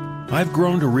what? I've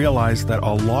grown to realize that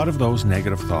a lot of those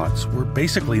negative thoughts were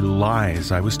basically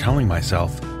lies I was telling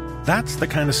myself. That's the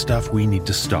kind of stuff we need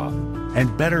to stop. And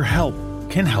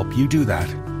BetterHelp can help you do that.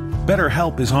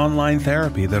 BetterHelp is online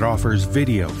therapy that offers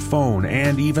video, phone,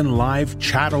 and even live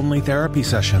chat-only therapy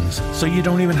sessions, so you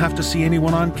don't even have to see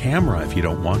anyone on camera if you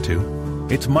don't want to.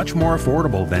 It's much more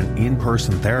affordable than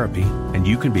in-person therapy, and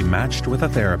you can be matched with a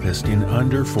therapist in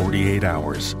under 48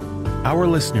 hours. Our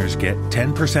listeners get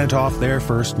 10% off their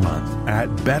first month at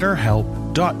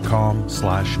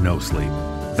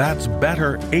betterhelp.com/nosleep. That's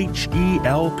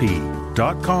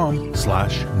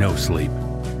betterhelp.com/nosleep.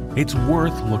 It's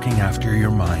worth looking after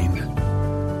your mind.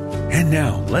 And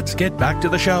now, let's get back to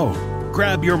the show.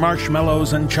 Grab your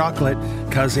marshmallows and chocolate,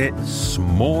 'cause it's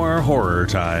more horror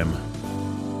time.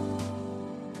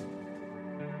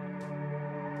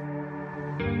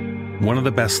 One of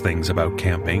the best things about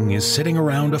camping is sitting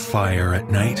around a fire at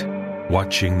night,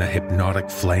 watching the hypnotic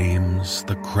flames,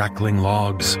 the crackling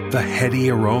logs, the heady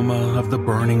aroma of the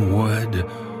burning wood.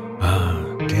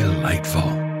 Delightful.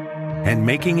 And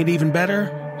making it even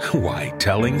better? Why,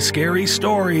 telling scary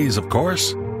stories, of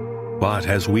course. But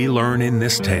as we learn in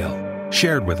this tale,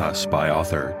 shared with us by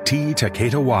author T.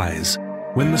 Takeda Wise,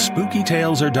 when the spooky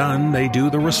tales are done, they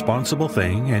do the responsible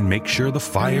thing and make sure the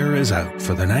fire is out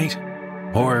for the night.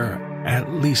 Or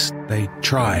at least they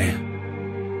try.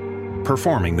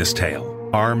 Performing this tale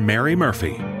are Mary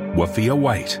Murphy, Wafia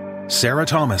White, Sarah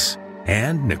Thomas,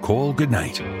 and Nicole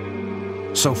Goodnight.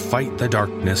 So fight the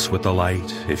darkness with the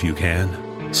light if you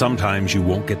can. Sometimes you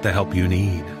won't get the help you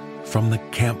need from the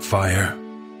campfire.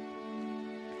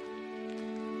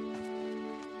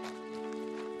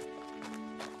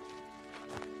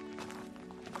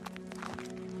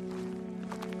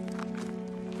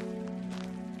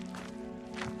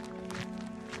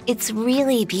 It's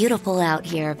really beautiful out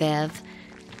here, Viv.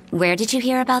 Where did you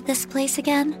hear about this place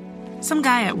again? Some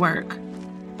guy at work.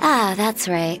 Ah, that's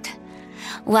right.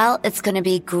 Well, it's gonna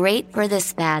be great for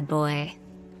this bad boy.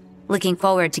 Looking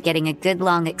forward to getting a good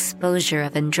long exposure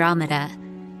of Andromeda.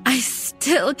 I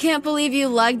still can't believe you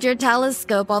lugged your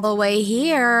telescope all the way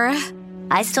here.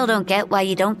 I still don't get why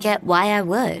you don't get why I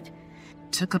would.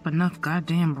 Took up enough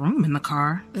goddamn room in the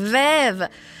car. Viv,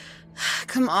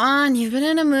 come on, you've been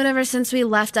in a mood ever since we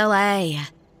left LA.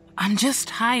 I'm just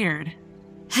tired.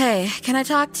 Hey, can I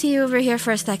talk to you over here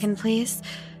for a second, please?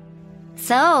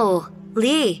 So,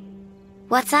 Lee,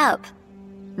 what's up?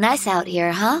 Nice out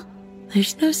here, huh?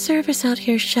 There's no service out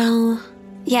here, Shell.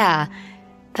 Yeah,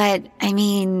 but, I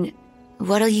mean,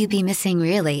 what'll you be missing,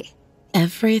 really?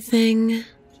 Everything?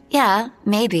 Yeah,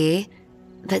 maybe.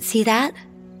 But see that?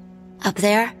 Up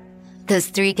there? Those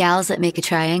 3 gals that make a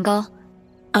triangle?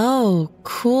 Oh,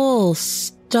 cool.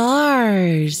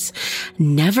 Stars.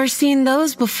 Never seen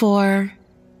those before.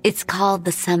 It's called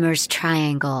the Summer's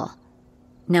Triangle.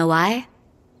 Know why?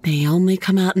 They only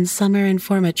come out in summer and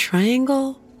form a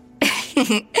triangle?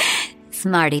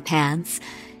 Smarty pants.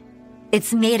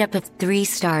 It's made up of 3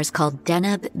 stars called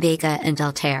Deneb, Vega, and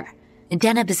Altair.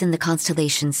 Deneb is in the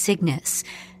constellation Cygnus,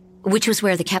 which was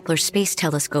where the Kepler Space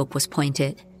Telescope was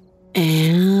pointed.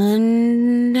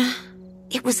 And?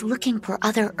 It was looking for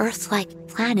other Earth-like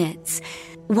planets,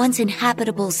 one's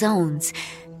inhabitable zones.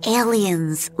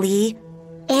 Aliens, Lee.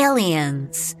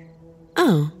 Aliens.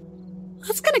 Oh,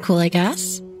 that's kinda cool, I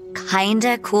guess.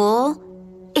 Kinda cool?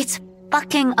 It's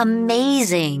fucking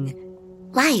amazing.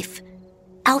 Life.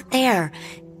 Out there.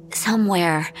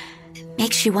 Somewhere.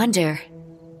 Makes you wonder.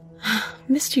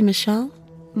 Missed you, Michelle.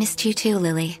 Missed you too,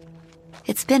 Lily.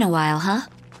 It's been a while, huh?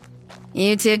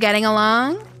 You two getting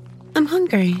along? I'm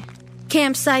hungry.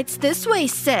 Campsite's this way,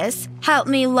 sis. Help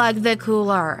me lug the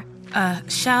cooler.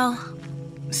 Shell,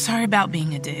 sorry about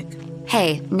being a dick.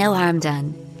 Hey, no harm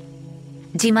done.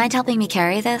 Do you mind helping me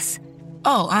carry this?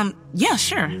 Oh, yeah,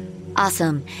 sure.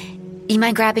 Awesome. You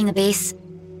mind grabbing the base?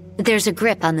 There's a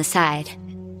grip on the side.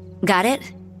 Got it?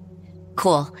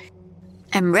 Cool.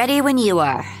 I'm ready when you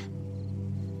are.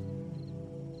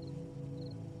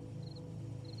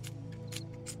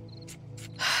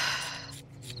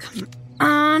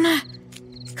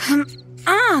 Come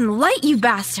on, light, you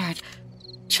bastard.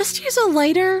 Just use a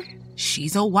lighter.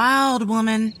 She's a wild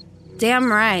woman.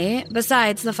 Damn right.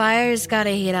 Besides, the fire's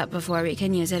gotta heat up before we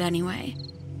can use it anyway.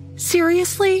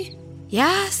 Seriously?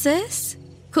 Yeah, sis.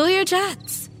 Cool your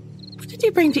jets. What did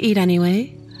you bring to eat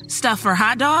anyway? Stuff for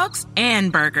hot dogs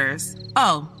and burgers.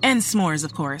 Oh, and s'mores,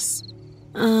 of course.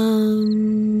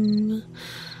 I'm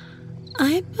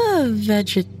a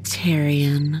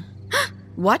vegetarian.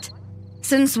 What?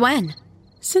 Since when?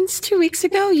 Since 2 weeks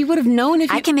ago. You would have known if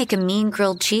you... I can make a mean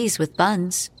grilled cheese with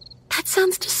buns. That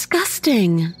sounds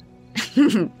disgusting.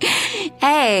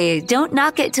 Hey, don't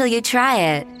knock it till you try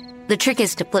it. The trick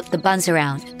is to flip the buns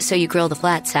around, so you grill the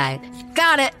flat side.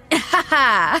 Got it!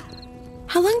 Ha!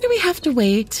 How long do we have to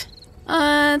wait?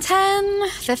 10,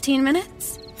 15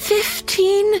 minutes.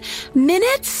 15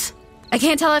 minutes? I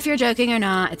can't tell if you're joking or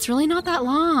not. It's really not that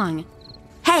long.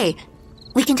 Hey,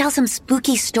 we can tell some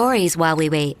spooky stories while we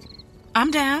wait. I'm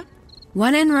down.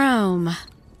 When in Rome.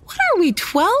 What are we,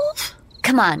 12?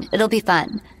 Come on, it'll be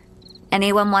fun.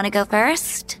 Anyone want to go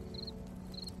first?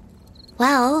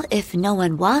 Well, if no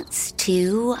one wants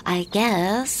to, I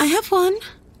guess... I have one.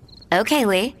 Okay,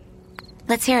 Lee.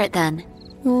 Let's hear it then.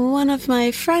 One of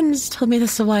my friends told me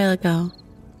this a while ago.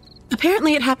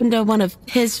 Apparently it happened to one of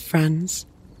his friends.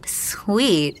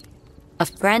 Sweet. A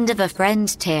friend of a friend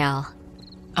tale.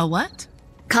 A what?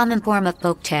 Common form of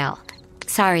folk tale.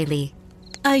 Sorry, Lee.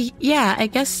 Yeah, I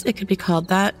guess it could be called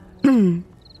that.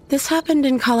 This happened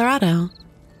in Colorado.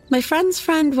 My friend's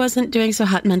friend wasn't doing so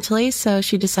hot mentally, so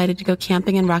she decided to go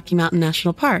camping in Rocky Mountain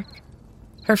National Park.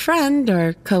 Her friend,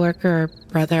 or coworker, or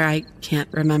brother, I can't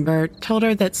remember, told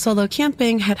her that solo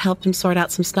camping had helped him sort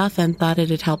out some stuff and thought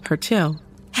it'd help her too.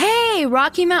 Hey,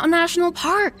 Rocky Mountain National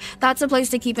Park! That's a place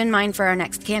to keep in mind for our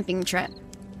next camping trip.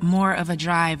 More of a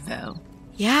drive, though.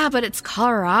 Yeah, but it's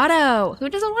Colorado. Who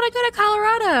doesn't want to go to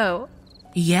Colorado?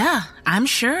 Yeah, I'm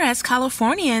sure as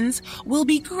Californians, we'll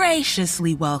be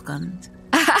graciously welcomed.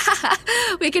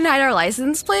 We can hide our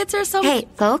license plates or something. Hey,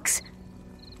 folks.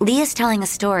 Leah's telling a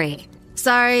story.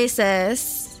 Sorry,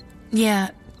 sis. Yeah,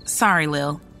 sorry,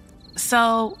 Lil.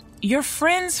 So, your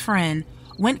friend's friend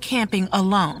went camping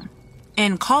alone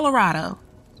in Colorado.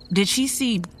 Did she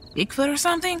see Bigfoot or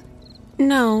something?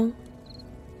 No.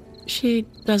 She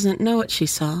doesn't know what she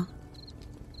saw.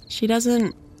 She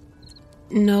doesn't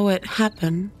know it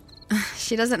happened.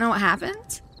 She doesn't know what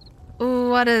happened?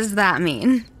 What does that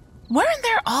mean? Weren't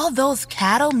there all those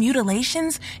cattle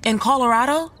mutilations in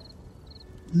Colorado?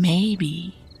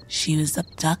 Maybe she was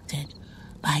abducted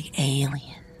by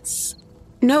aliens.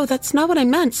 No, that's not what I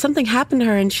meant. Something happened to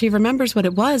her and she remembers what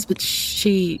it was, but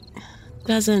she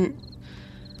doesn't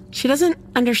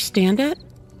understand it.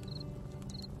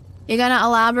 You gonna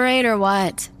elaborate or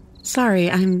what? Sorry,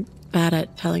 I'm bad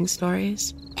at telling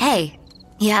stories. Hey,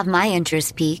 you have my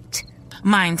interest piqued.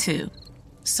 Mine too.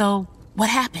 So, what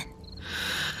happened?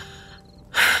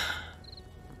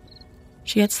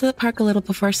 She gets to the park a little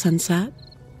before sunset.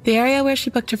 The area where she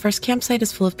booked her first campsite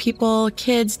is full of people,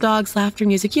 kids, dogs, laughter,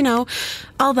 music,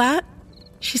 all that.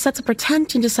 She sets up her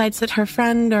tent and decides that her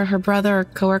friend or her brother or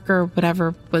coworker or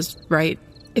whatever was right.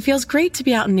 It feels great to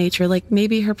be out in nature, like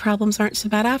maybe her problems aren't so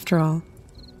bad after all.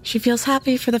 She feels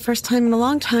happy for the first time in a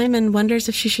long time and wonders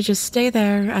if she should just stay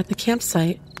there at the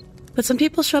campsite. But some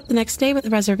people show up the next day with a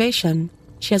reservation.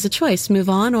 She has a choice, move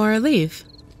on or leave.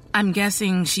 I'm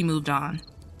guessing she moved on.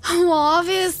 Well,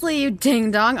 obviously, you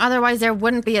ding-dong. Otherwise, there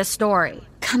wouldn't be a story.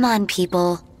 Come on,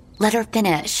 people. Let her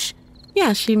finish.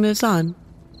 Yeah, she moves on.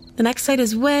 The next site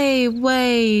is way,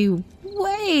 way,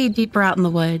 way deeper out in the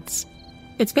woods.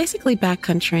 It's basically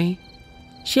backcountry.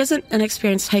 She isn't an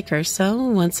experienced hiker, so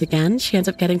once again, she ends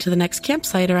up getting to the next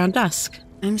campsite around dusk.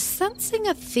 I'm sensing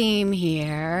a theme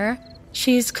here.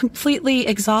 She's completely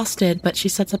exhausted, but she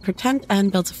sets up her tent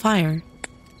and builds a fire.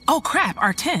 Oh crap,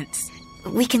 our tents.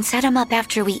 We can set them up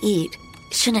after we eat.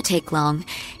 Shouldn't take long.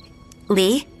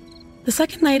 Lee? The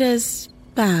second night is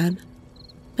bad.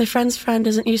 My friend's friend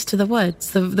isn't used to the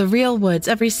woods, the real woods.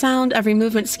 Every sound, every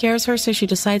movement scares her, so she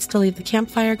decides to leave the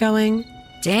campfire going.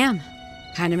 Damn.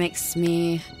 Kind of makes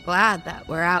me glad that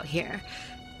we're out here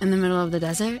in the middle of the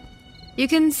desert. You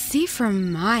can see for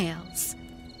miles.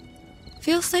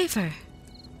 Feel safer,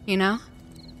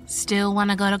 Still want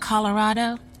to go to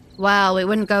Colorado? Well, we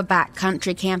wouldn't go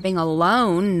backcountry camping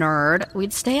alone, nerd.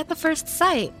 We'd stay at the first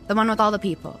site, the one with all the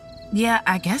people. Yeah,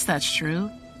 I guess that's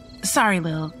true. Sorry,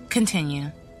 Lil.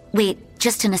 Continue. Wait,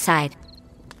 just an aside.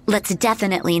 Let's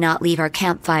definitely not leave our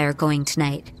campfire going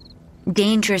tonight.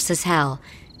 Dangerous as hell,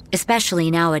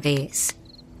 especially nowadays.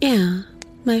 Yeah,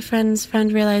 my friend's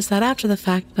friend realized that after the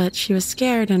fact, but she was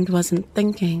scared and wasn't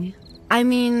thinking. I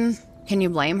mean, can you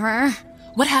blame her?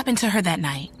 What happened to her that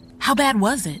night? How bad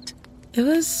was it? It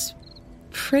was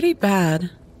pretty bad.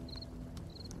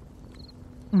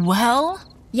 Well?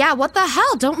 Yeah, what the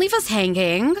hell? Don't leave us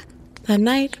hanging. That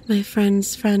night, my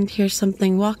friend's friend hears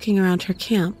something walking around her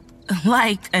camp.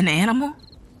 Like an animal?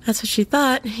 That's what she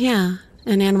thought, yeah.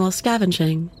 An animal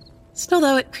scavenging. Still,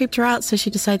 though, it creeped her out, so she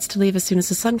decides to leave as soon as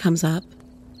the sun comes up.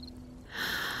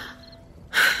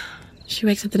 She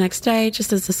wakes up the next day,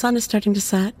 just as the sun is starting to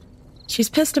set. She's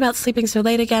pissed about sleeping so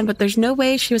late again, but there's no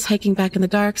way she was hiking back in the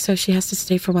dark, so she has to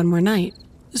stay for one more night.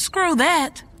 Screw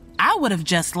that. I would have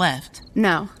just left.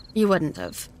 No, you wouldn't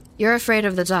have. You're afraid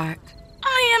of the dark.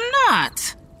 I am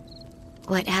not.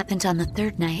 What happened on the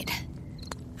third night?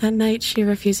 That night, she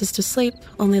refuses to sleep,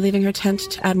 only leaving her tent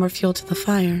to add more fuel to the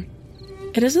fire.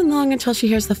 It isn't long until she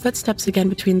hears the footsteps again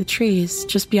between the trees,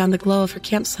 just beyond the glow of her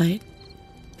campsite.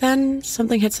 Then,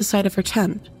 something hits the side of her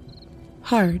tent.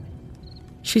 Hard.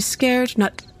 She's scared,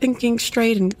 not thinking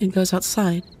straight, and goes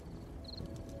outside.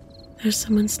 There's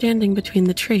someone standing between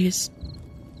the trees.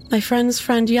 My friend's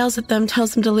friend yells at them,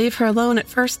 tells them to leave her alone. At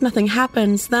first, nothing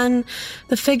happens. Then,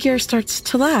 the figure starts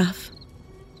to laugh.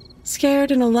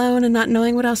 Scared and alone and not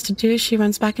knowing what else to do, she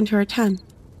runs back into her tent.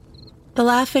 The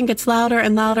laughing gets louder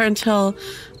and louder until,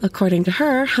 according to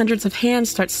her, hundreds of hands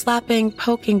start slapping,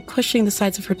 poking, pushing the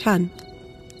sides of her tent.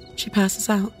 She passes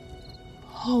out.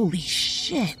 Holy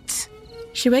shit.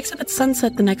 She wakes up at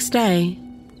sunset the next day.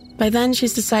 By then,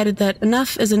 she's decided that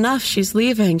enough is enough. She's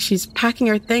leaving. She's packing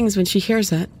her things when she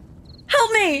hears it.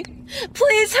 Help me!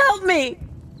 Please help me!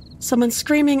 Someone's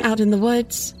screaming out in the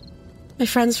woods. My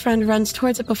friend's friend runs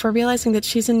towards it before realizing that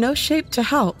she's in no shape to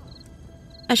help.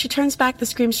 As she turns back, the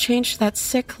screams change to that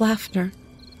sick laughter.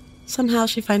 Somehow,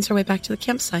 she finds her way back to the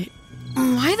campsite.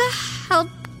 Why the hell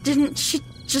didn't she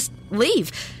just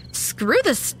leave? Screw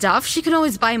the stuff. She can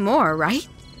always buy more, right?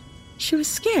 She was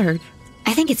scared.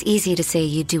 I think it's easy to say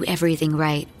you do everything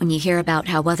right when you hear about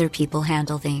how other people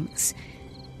handle things.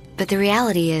 But the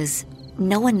reality is,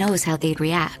 no one knows how they'd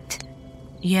react.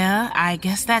 Yeah, I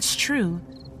guess that's true.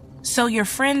 So your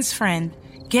friend's friend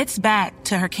gets back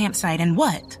to her campsite and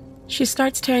what? She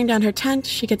starts tearing down her tent.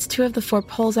 She gets 2 of the 4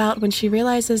 poles out when she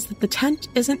realizes that the tent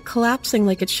isn't collapsing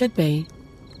like it should be.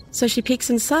 So she peeks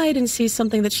inside and sees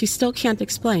something that she still can't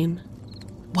explain.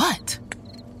 What?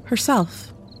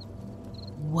 Herself.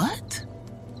 What?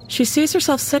 She sees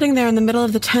herself sitting there in the middle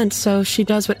of the tent, so she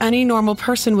does what any normal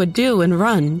person would do and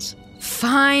runs.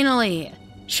 Finally!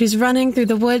 She's running through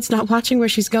the woods, not watching where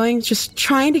she's going, just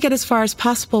trying to get as far as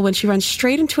possible when she runs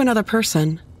straight into another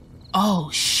person. Oh,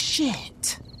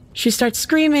 shit. She starts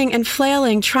screaming and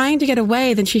flailing, trying to get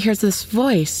away, then she hears this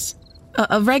voice.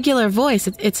 A regular voice.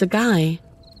 It's a guy.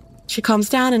 She calms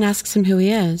down and asks him who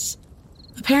he is.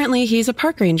 Apparently, he's a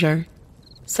park ranger.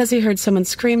 Says he heard someone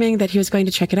screaming, that he was going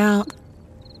to check it out.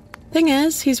 Thing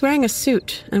is, he's wearing a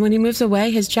suit, and when he moves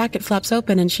away, his jacket flaps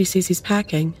open and she sees he's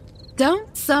packing.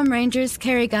 Don't some rangers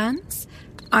carry guns?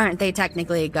 Aren't they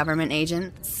technically government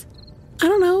agents? I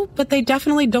don't know, but they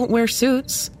definitely don't wear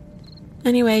suits.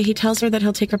 Anyway, he tells her that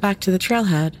he'll take her back to the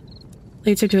trailhead.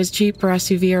 Leads her to his Jeep or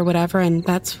SUV or whatever, and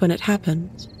that's when it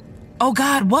happens. Oh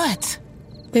God, what?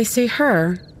 They see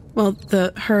her, well,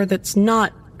 the her that's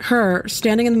not her,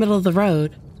 standing in the middle of the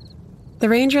road. The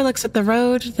ranger looks at the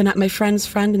road, then at my friend's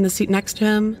friend in the seat next to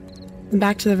him, and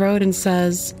back to the road and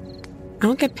says, I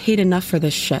don't get paid enough for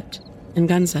this shit, and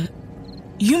guns it.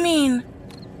 You mean...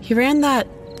 He ran that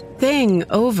thing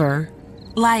over.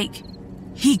 Like,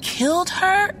 he killed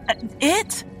her?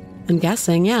 It? I'm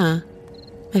guessing, yeah.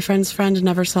 My friend's friend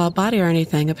never saw a body or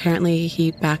anything. Apparently,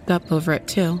 he backed up over it,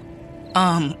 too.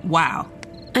 Wow.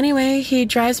 Anyway, he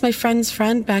drives my friend's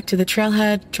friend back to the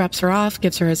trailhead, drops her off,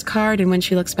 gives her his card, and when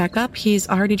she looks back up, he's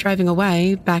already driving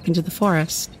away, back into the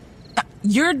forest.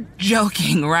 You're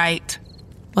joking, right?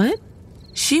 What?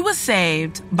 She was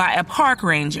saved by a park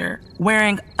ranger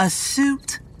wearing a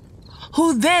suit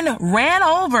who then ran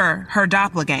over her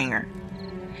doppelganger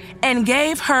and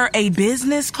gave her a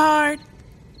business card.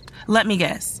 Let me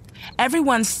guess.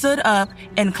 Everyone stood up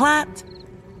and clapped.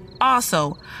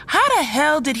 Also, how the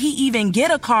hell did he even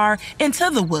get a car into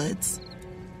the woods?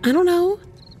 I don't know.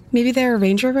 Maybe there are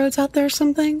ranger roads out there or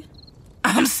something?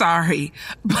 I'm sorry,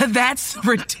 but that's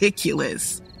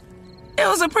ridiculous. It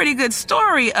was a pretty good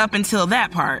story up until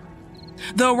that part.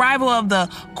 The arrival of the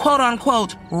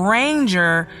quote-unquote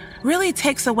ranger really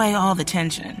takes away all the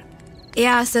tension.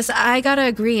 Yeah, sis, I gotta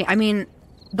agree. I mean,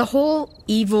 the whole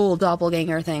evil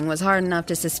doppelganger thing was hard enough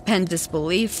to suspend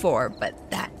disbelief for, but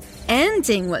that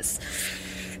ending was...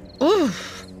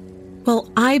 Oof.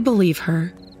 Well, I believe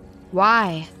her.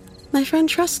 Why? My friend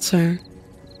trusts her.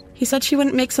 He said she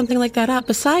wouldn't make something like that up.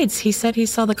 Besides, he said he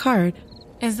saw the card.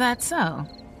 Is that so?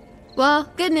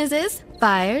 Well, good news is,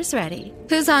 fire's ready.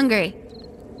 Who's hungry?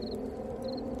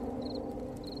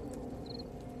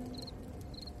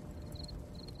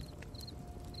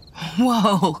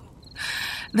 Whoa,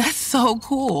 that's so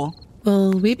cool.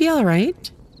 Will we be all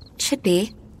right? Should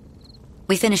be.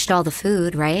 We finished all the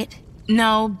food, right?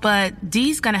 No, but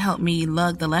Dee's gonna help me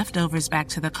lug the leftovers back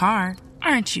to the car.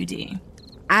 Aren't you, Dee?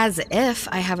 As if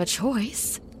I have a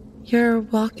choice. You're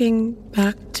walking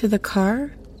back to the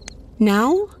car?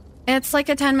 Now? It's like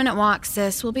a 10-minute walk,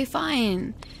 sis. We'll be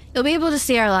fine. You'll be able to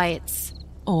see our lights.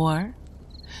 Or,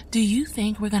 do you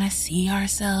think we're gonna see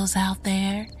ourselves out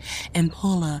there and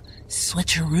pull a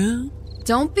switcheroo?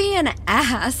 Don't be an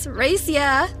ass. Race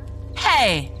ya.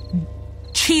 Hey,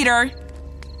 cheater.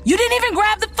 You didn't even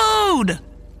grab the food!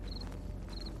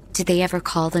 Did they ever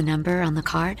call the number on the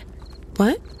card?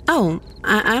 What? Oh,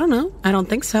 I don't know. I don't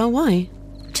think so. Why?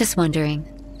 Just wondering.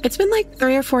 It's been like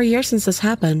 3 or 4 years since this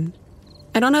happened.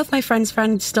 I don't know if my friend's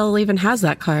friend still even has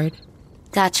that card.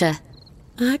 Gotcha.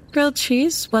 That grilled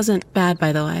cheese wasn't bad,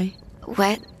 by the way.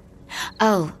 What?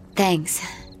 Oh, thanks.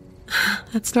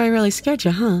 That story really scared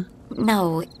you, huh?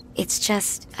 No, it's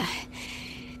just...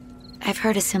 I've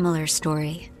heard a similar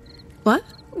story. What?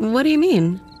 What do you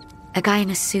mean? A guy in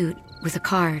a suit with a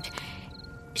card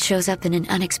shows up in an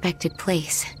unexpected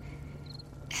place.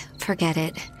 Forget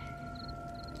it.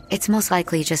 It's most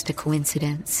likely just a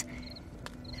coincidence.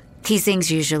 These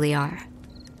things usually are.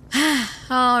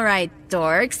 All right,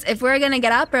 dorks. If we're gonna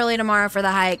get up early tomorrow for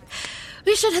the hike,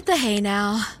 we should hit the hay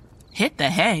now. Hit the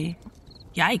hay?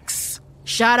 Yikes.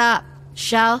 Shut up.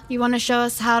 Shell, you want to show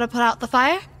us how to put out the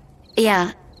fire?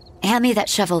 Yeah. Hand me that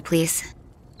shovel, please.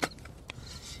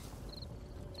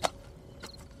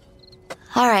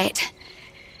 All right.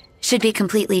 Should be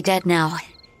completely dead now.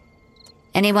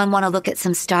 Anyone want to look at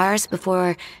some stars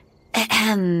before...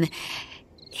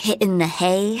 hitting the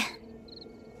hay?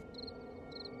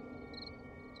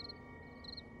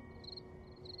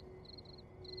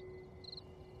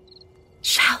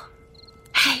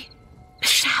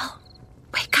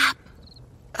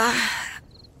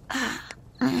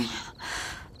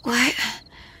 What?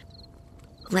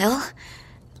 Lil?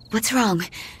 What's wrong?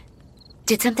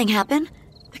 Did something happen?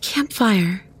 The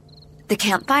campfire. The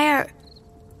campfire?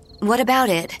 What about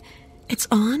it? It's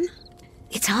on?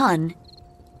 It's on?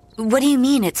 What do you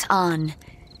mean it's on?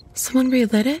 Someone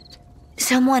relit it?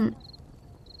 Someone...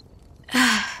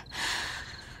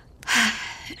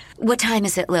 What time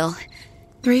is it, Lil?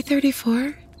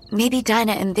 3:34? Maybe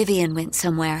Dinah and Vivian went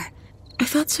somewhere. I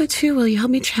thought so too. Will you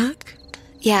help me check?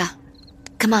 Yeah.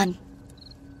 Come on.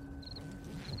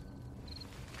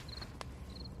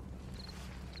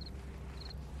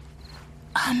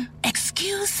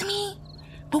 Excuse me?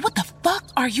 But what the fuck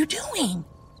are you doing?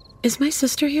 Is my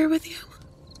sister here with you?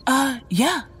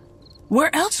 Yeah.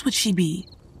 Where else would she be?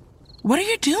 What are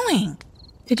you doing?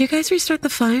 Did you guys restart the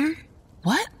fire?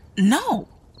 What? No.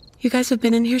 You guys have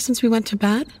been in here since we went to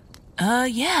bed?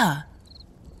 Yeah.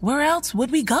 Where else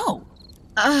would we go?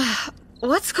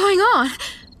 What's going on?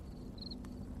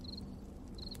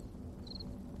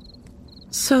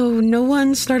 So no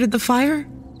one started the fire?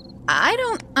 I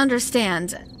don't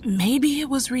understand. Maybe it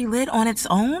was relit on its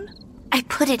own? I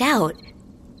put it out.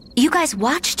 You guys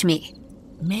watched me.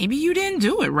 Maybe you didn't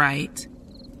do it right.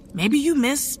 Maybe you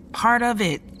missed part of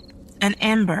it. An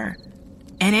ember.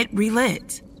 And it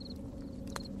relit.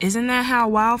 Isn't that how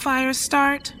wildfires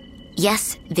start?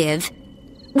 Yes, Viv.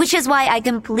 Which is why I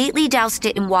completely doused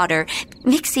it in water,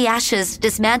 mixed the ashes,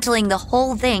 dismantling the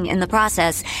whole thing in the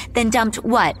process, then dumped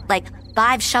what, like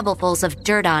 5 shovelfuls of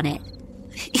dirt on it.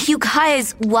 You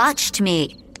guys watched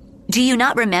me. Do you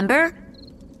not remember?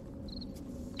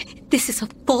 This is a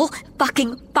full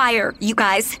fucking fire, you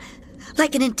guys.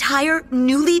 Like an entire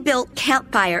newly built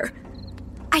campfire.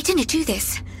 I didn't do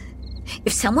this.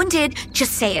 If someone did,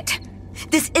 just say it.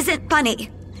 This isn't funny.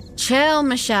 Chill,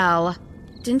 Michelle.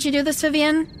 Didn't you do this,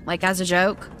 Vivian? Like as a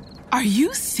joke? Are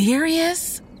you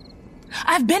serious?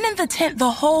 I've been in the tent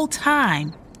the whole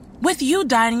time. With you,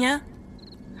 Dinah.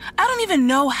 I don't even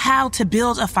know how to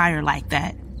build a fire like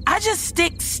that. I just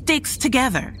stick sticks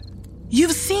together.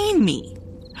 You've seen me.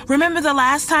 Remember the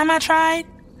last time I tried?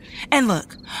 And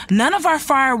look, none of our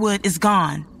firewood is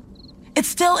gone. It's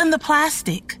still in the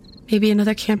plastic. Maybe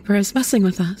another camper is messing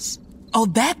with us. Oh,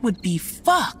 that would be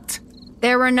fucked.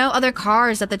 There were no other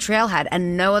cars at the trailhead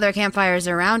and no other campfires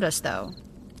around us, though.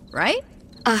 Right?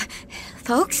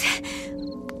 Folks?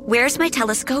 Where's my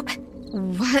telescope?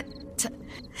 What?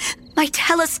 My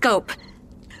telescope.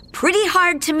 Pretty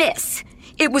hard to miss.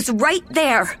 It was right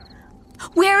there.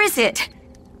 Where is it?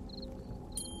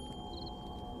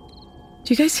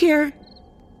 Do you guys hear?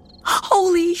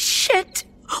 Holy shit!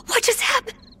 What just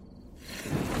happened?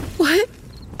 What?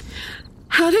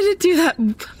 How did it do that?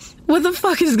 What the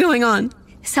fuck is going on?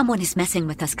 Someone is messing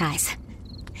with us, guys.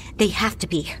 They have to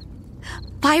be.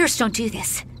 Fires don't do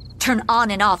this. Turn on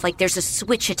and off like there's a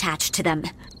switch attached to them.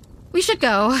 We should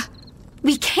go.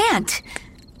 We can't.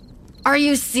 Are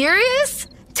you serious?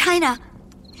 Dinah,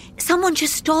 someone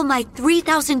just stole my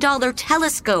 $3,000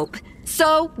 telescope.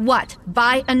 So what?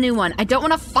 Buy a new one. I don't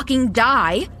want to fucking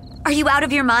die. Are you out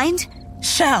of your mind?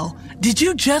 Shell, did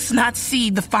you just not see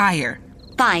the fire?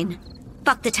 Fine.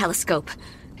 Fuck the telescope.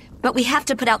 But we have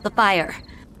to put out the fire.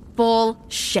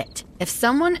 Bullshit. If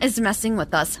someone is messing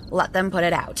with us, let them put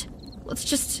it out. Let's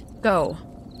just go.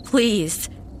 Please.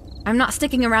 I'm not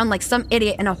sticking around like some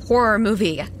idiot in a horror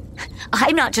movie.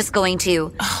 I'm not just going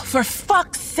to. Oh, for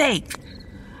fuck's sake.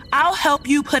 I'll help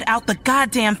you put out the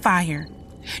goddamn fire.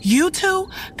 You two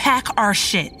pack our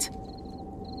shit.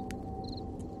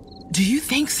 Do you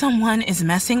think someone is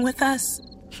messing with us?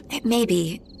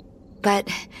 Maybe, but...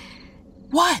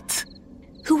 What?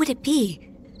 Who would it be?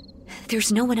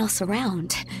 There's no one else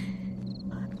around.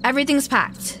 Everything's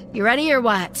packed. You ready or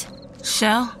what?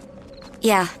 Shell?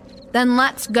 Yeah. Then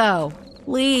let's go.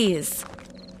 Please.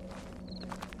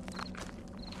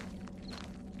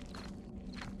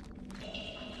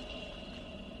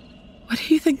 What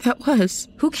do you think that was?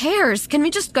 Who cares? Can we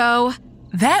just go?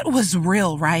 That was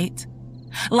real, right?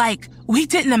 Like, we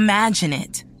didn't imagine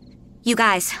it. You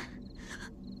guys,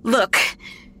 look.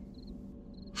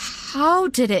 How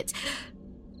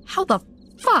the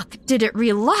fuck did it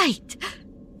relight?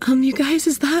 You guys,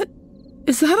 is that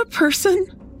a person?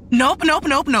 Nope.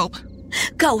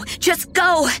 Go, just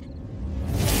go.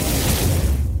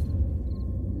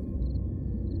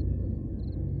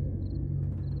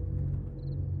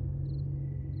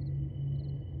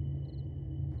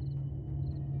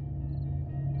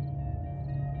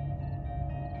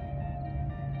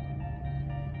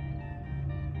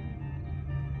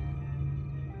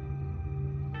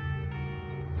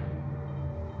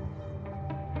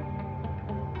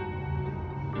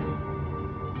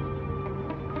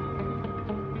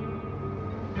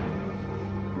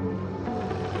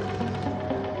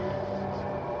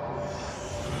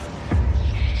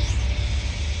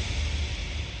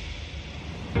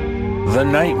 The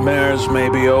nightmares may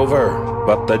be over,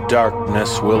 but the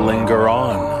darkness will linger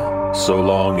on, so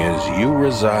long as you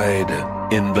reside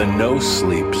in the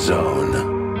No-Sleep Zone.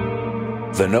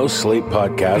 The No-Sleep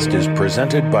podcast is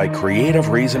presented by Creative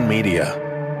Reason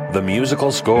Media. The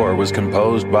musical score was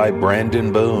composed by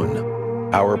Brandon Boone.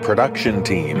 Our production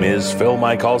team is Phil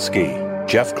Michalski,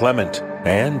 Jeff Clement,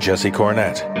 and Jesse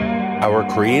Cornett. Our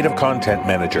creative content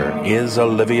manager is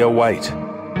Olivia White.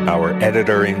 Our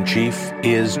editor-in-chief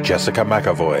is Jessica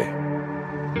McAvoy.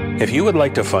 If you would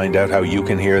like to find out how you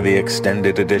can hear the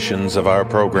extended editions of our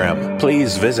program,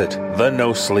 please visit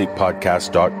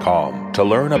thenosleeppodcast.com to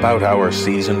learn about our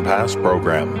Season Pass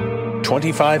program.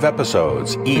 25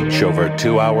 episodes, each over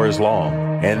 2 hours long,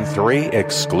 and 3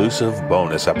 exclusive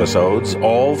bonus episodes,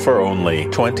 all for only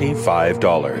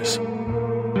 $25.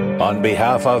 On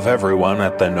behalf of everyone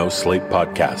at the No Sleep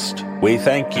Podcast, we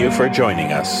thank you for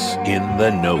joining us in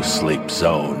the No Sleep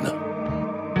Zone.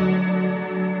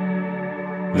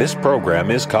 This program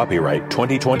is copyright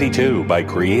 2022 by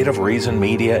Creative Reason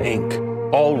Media,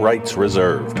 Inc., all rights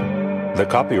reserved. The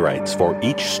copyrights for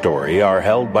each story are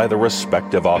held by the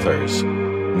respective authors.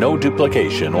 No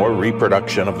duplication or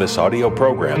reproduction of this audio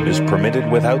program is permitted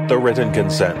without the written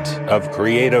consent of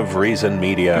Creative Reason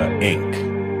Media, Inc.